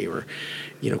everybody, or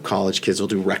college kids will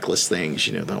do reckless things.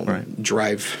 They'll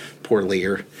drive poorly,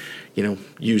 or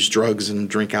use drugs and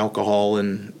drink alcohol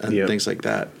and things like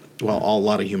that. Well, a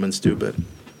lot of humans do, but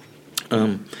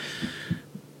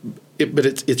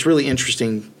it's really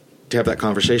interesting to have that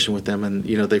conversation with them, and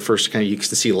they first you can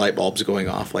see light bulbs going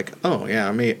off, like, oh yeah,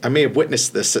 I may have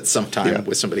witnessed this at some time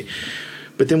with somebody,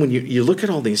 but then when you look at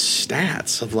all these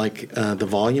stats of like the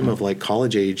volume of like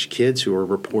college age kids who are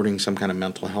reporting some kind of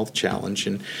mental health challenge,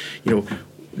 and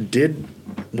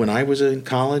when I was in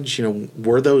college,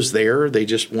 were those there? They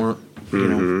just weren't.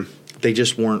 They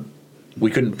just weren't. We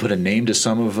couldn't put a name to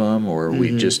some of them, or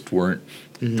we just weren't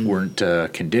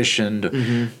conditioned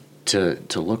to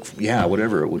look.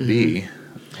 Whatever it would be,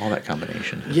 all that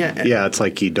combination. Yeah, it's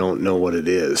like you don't know what it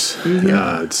is.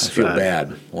 I feel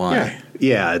bad. Why?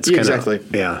 Yeah, it's exactly.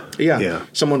 Yeah.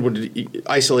 Someone would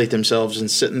isolate themselves and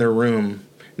sit in their room,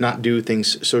 not do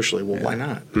things socially. Well, why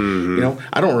not?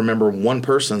 I don't remember one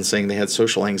person saying they had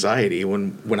social anxiety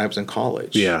when I was in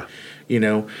college. Yeah.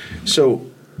 So.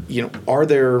 Are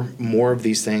there more of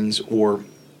these things, or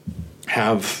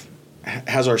has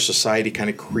our society kind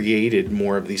of created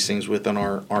more of these things within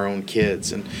our own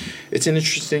kids? And it's an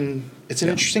interesting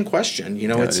question.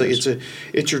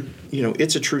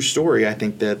 It's a true story. I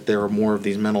think that there are more of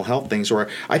these mental health things, or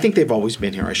I think they've always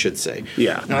been here, I should say.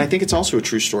 Yeah. And I think it's also a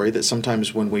true story that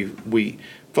sometimes when we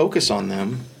focus on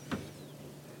them,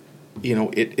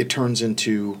 it turns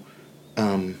into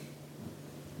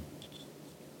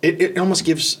It almost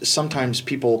gives, sometimes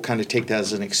people kind of take that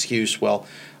as an excuse. Well,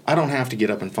 I don't have to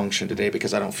get up and function today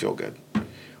because I don't feel good.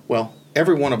 Well,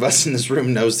 every one of us in this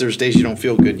room knows there's days you don't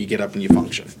feel good, you get up and you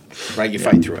function, right? You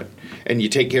fight through it, and you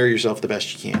take care of yourself the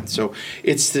best you can. So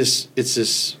it's this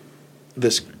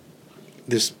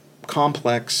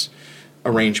complex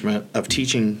arrangement of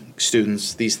teaching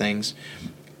students these things.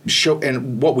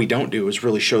 And what we don't do is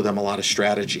really show them a lot of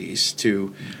strategies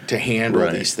to handle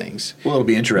these things. Well, it'll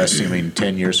be interesting. I mean,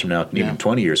 10 years from now, even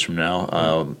 20 years from now,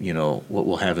 what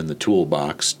we'll have in the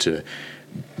toolbox to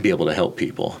be able to help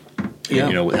people.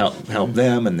 Help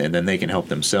them, and then they can help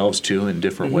themselves too in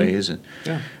different ways. And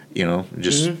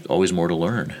always more to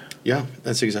learn. Yeah,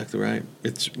 that's exactly right.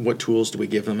 It's what tools do we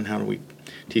give them, and how do we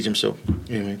teach them? So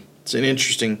anyway, it's an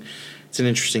interesting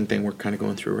thing we're kind of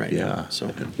going through right now.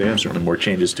 So certainly more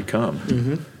changes to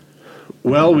come.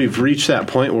 Well, we've reached that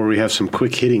point where we have some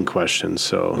quick hitting questions.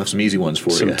 So we'll have some easy ones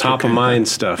for you. Some top of mind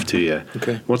stuff to you.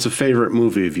 Okay. What's a favorite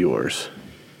movie of yours?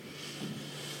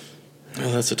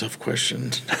 Well, that's a tough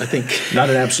question. I think not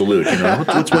an absolute.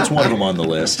 What's one of them on the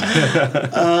list?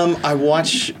 I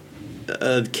watch.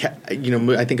 I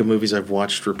think of movies I've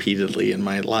watched repeatedly in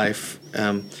my life.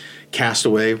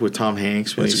 Castaway with Tom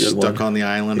Hanks when he's stuck on the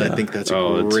island. I think that's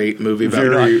a great movie.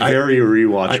 Very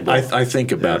rewatchable. I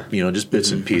think about just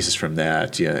bits and pieces from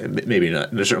that. Yeah, maybe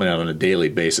not. Certainly not on a daily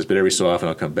basis, but every so often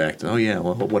I'll come back to,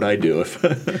 what would I do if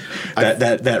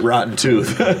that rotten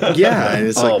tooth? Yeah, and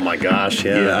it's my gosh,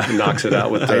 He knocks it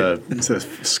out with the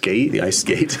skate, the ice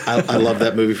skate. I love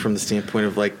that movie from the standpoint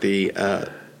of like the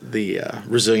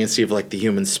resiliency of like the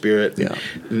human spirit,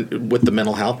 with the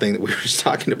mental health thing that we were just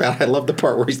talking about. I love the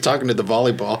part where he's talking to the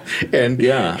volleyball, and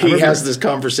he has this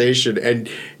conversation, and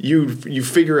you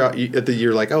figure out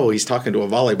you're like, oh, he's talking to a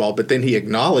volleyball, but then he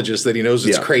acknowledges that he knows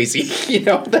it's crazy,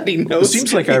 that he knows. It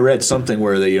seems like I read something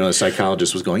where the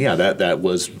psychologist was going, that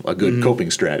was a good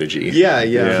coping strategy. He'd be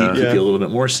a little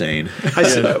bit more sane. I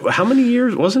said, how many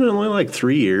years? Wasn't it only like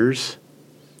 3 years?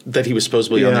 That he was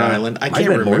supposedly on the island. I can't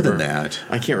remember. More than that.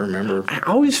 I can't remember. I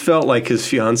always felt like his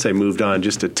fiance moved on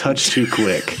just a touch too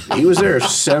quick. He was there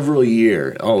several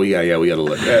years. Oh, yeah, we got to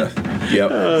look.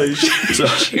 Yep.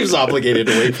 She was obligated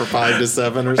to wait for 5 to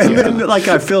 7 or something. And then, like,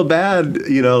 I feel bad,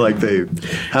 like they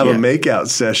have a makeout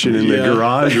session in the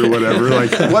garage or whatever.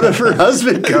 Like, what if her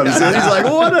husband comes in? He's like,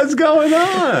 what is going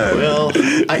on? Well,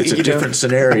 it's a different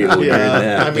scenario.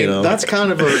 I mean, that's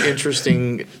kind of an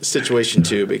interesting situation,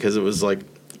 too, because it was like,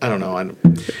 I don't know. I'm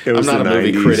not a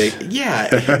movie critic.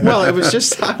 Yeah. Well, I was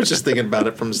just thinking about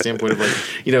it from the standpoint of like,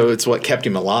 it's what kept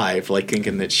him alive, like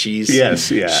thinking that she's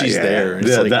there. And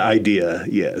the idea,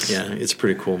 yes. Yeah, it's a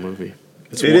pretty cool movie.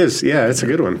 It is. Yeah, it's a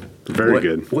good one. Very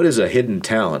good. What is a hidden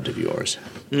talent of yours?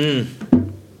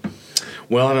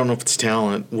 Well, I don't know if it's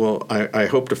talent. Well, I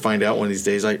hope to find out one of these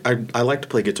days. I like to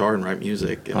play guitar and write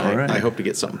music, and I hope to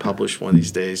get something published one of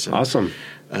these days. And, awesome.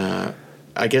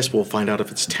 I guess we'll find out if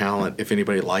it's talent, if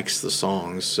anybody likes the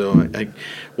songs. So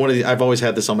I've always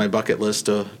had this on my bucket list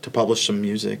to publish some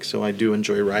music. So I do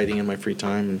enjoy writing in my free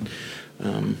time,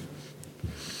 and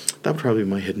that would probably be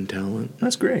my hidden talent.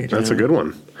 That's great. That's a good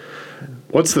one.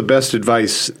 What's the best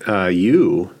advice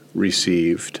you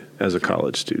received as a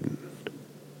college student?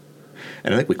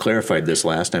 And I think we clarified this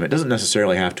last time. It doesn't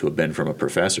necessarily have to have been from a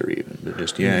professor even, but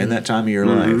just, in that time of your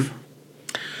life.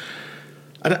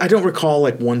 I don't recall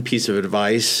like one piece of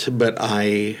advice, but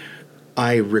I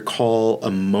recall a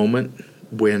moment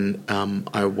when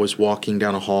I was walking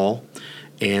down a hall,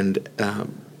 and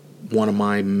one of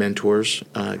my mentors,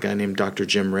 a guy named Dr.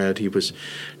 Jim Redd,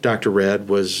 Dr. Redd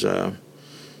was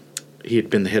he had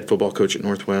been the head football coach at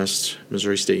Northwest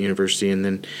Missouri State University, and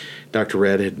then Dr.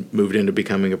 Redd had moved into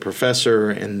becoming a professor,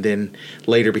 and then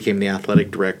later became the athletic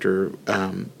director,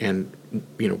 and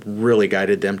really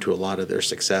guided them to a lot of their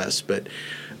success. But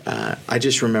I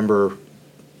just remember,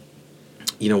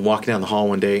 walking down the hall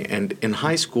one day, and in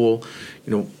high school,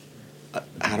 how do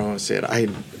I want to say it? I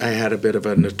had a bit of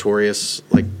a notorious,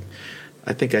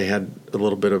 I think I had a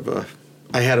little bit of a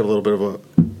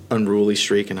unruly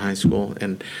streak in high school,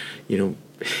 and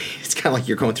it's kind of like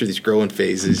you're going through these growing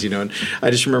phases, and I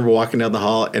just remember walking down the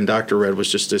hall, and Dr. Redd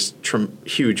was just this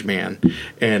huge man,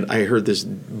 and I heard this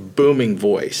booming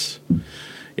voice,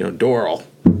 Dorrel.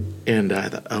 And I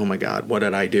thought, oh my God, what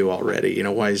did I do already?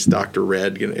 Why is Dr.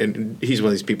 Redd? And he's one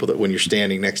of these people that when you're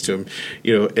standing next to him,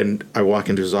 and I walk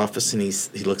into his office, and he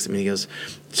looks at me, and he goes,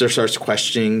 starts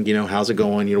questioning, how's it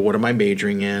going? What am I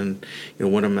majoring in?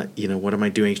 What am I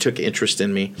doing? He took interest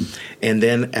in me. And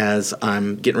then as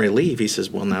I'm getting ready to leave, he says,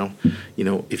 well, now,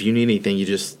 if you need anything, you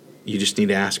just need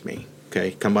to ask me.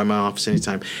 Okay, come by my office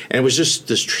anytime. And it was just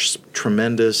this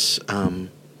tremendous,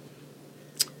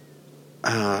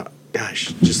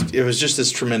 it was just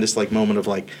this tremendous moment of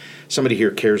somebody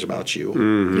here cares about you,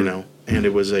 and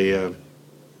it was I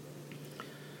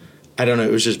don't know,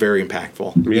 it was just very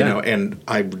impactful, and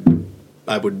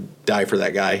I would die for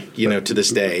that guy, to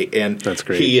this day. And that's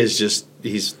great. He's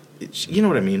you know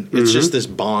what I mean? It's just this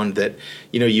bond that,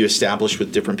 you establish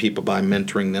with different people by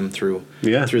mentoring them through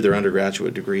their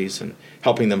undergraduate degrees and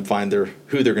helping them find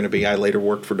who they're going to be. I later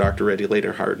worked for Dr. Redd. He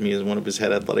later hired me as one of his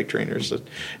head athletic trainers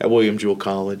at William Jewell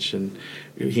College, and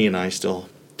he and I still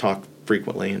talk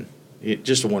frequently, and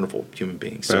just a wonderful human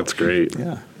being. So, that's great.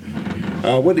 Yeah.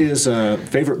 What is a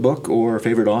favorite book or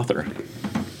favorite author?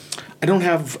 I don't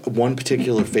have one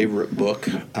particular favorite book.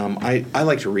 I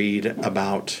like to read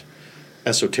about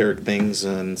esoteric things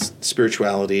and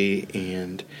spirituality,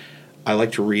 and I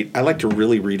like to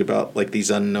really read about these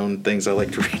unknown things. I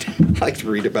like to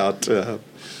read about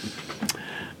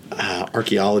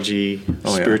archaeology,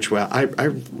 spirituality. I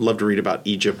love to read about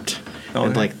Egypt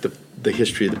and the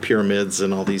history of the pyramids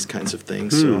and all these kinds of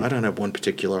things. So I don't have one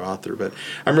particular author, but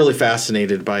I'm really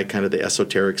fascinated by kind of the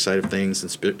esoteric side of things and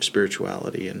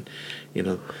spirituality, and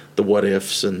the what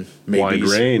ifs and maybes.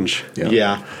 Wide range.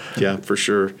 Yeah, for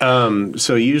sure.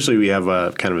 So usually we have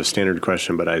a kind of a standard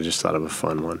question, but I just thought of a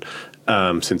fun one.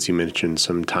 Since you mentioned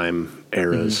some time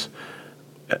eras,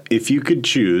 if you could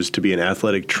choose to be an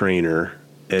athletic trainer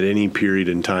at any period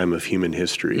in time of human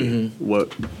history,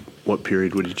 what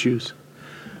period would you choose?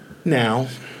 Now,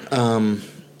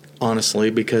 honestly,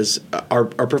 because our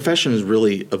profession has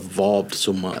really evolved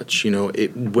so much.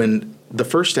 When the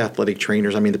first athletic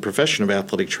trainers, the profession of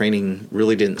athletic training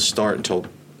really didn't start until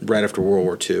right after World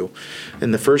War II.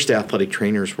 And the first athletic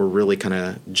trainers were really kind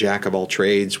of jack of all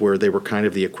trades, where they were kind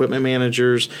of the equipment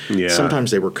managers. Yeah.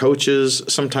 Sometimes they were coaches.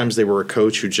 Sometimes they were a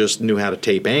coach who just knew how to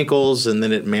tape ankles, and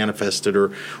then it manifested or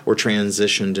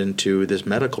transitioned into this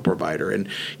medical provider. And,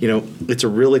 it's a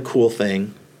really cool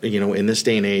thing. In this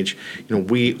day and age,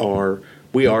 we are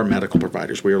medical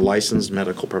providers. We are licensed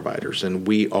medical providers, and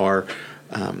we are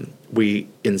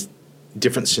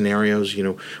different scenarios.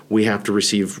 We have to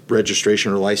receive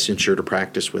registration or licensure to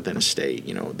practice within a state.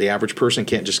 The average person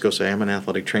can't just go say, I'm an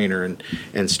athletic trainer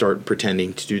and start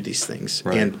pretending to do these things.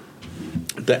 Right. And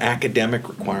the academic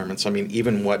requirements,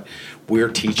 even what we're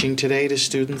teaching today to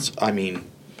students, 30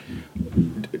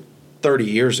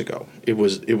 years ago, it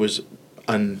was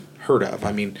unheard of.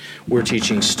 We're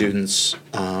teaching students,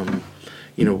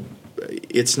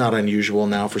 it's not unusual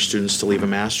now for students to leave a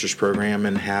master's program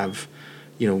and have,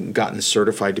 gotten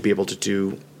certified to be able to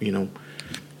do,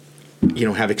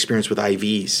 have experience with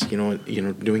IVs,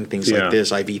 doing things like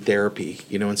this, IV therapy,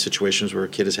 in situations where a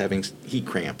kid is having heat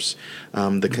cramps,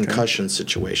 the concussion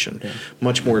situation,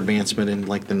 much more advancement in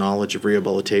like the knowledge of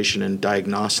rehabilitation and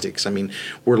diagnostics.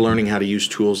 We're learning how to use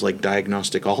tools like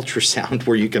diagnostic ultrasound,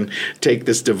 where you can take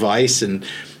this device and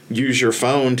use your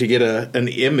phone to get an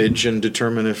image and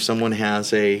determine if someone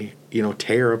has a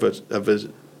tear of a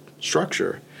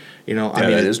structure.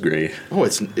 That is great. Oh,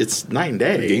 it's night and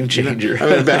day. Game changer.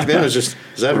 Back then it was just,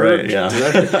 does that right, hurt? yeah.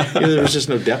 There was just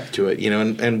no depth to it,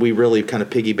 and we really kind of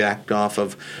piggybacked off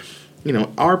of,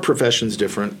 our profession's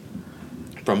different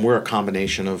we're a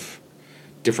combination of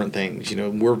different things.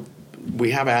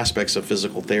 We have aspects of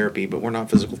physical therapy, but we're not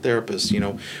physical therapists.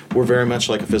 We're very much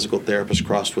like a physical therapist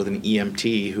crossed with an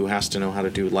EMT who has to know how to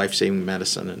do life-saving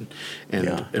medicine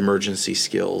and emergency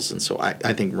skills. And so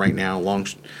I think right now, long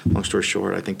story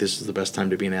short, I think this is the best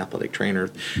time to be an athletic trainer.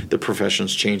 The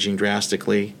profession's changing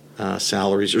drastically.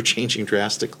 Salaries are changing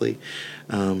drastically.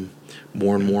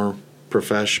 More and more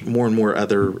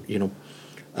other,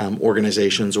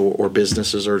 organizations or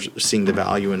businesses are seeing the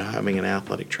value in having an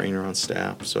athletic trainer on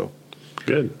staff. So.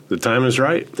 Good. The time is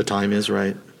right. The time is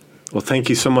right. Well, thank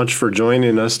you so much for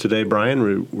joining us today, Bryan.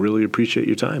 We really appreciate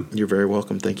your time. You're very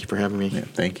welcome. Thank you for having me. Yeah,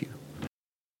 thank you.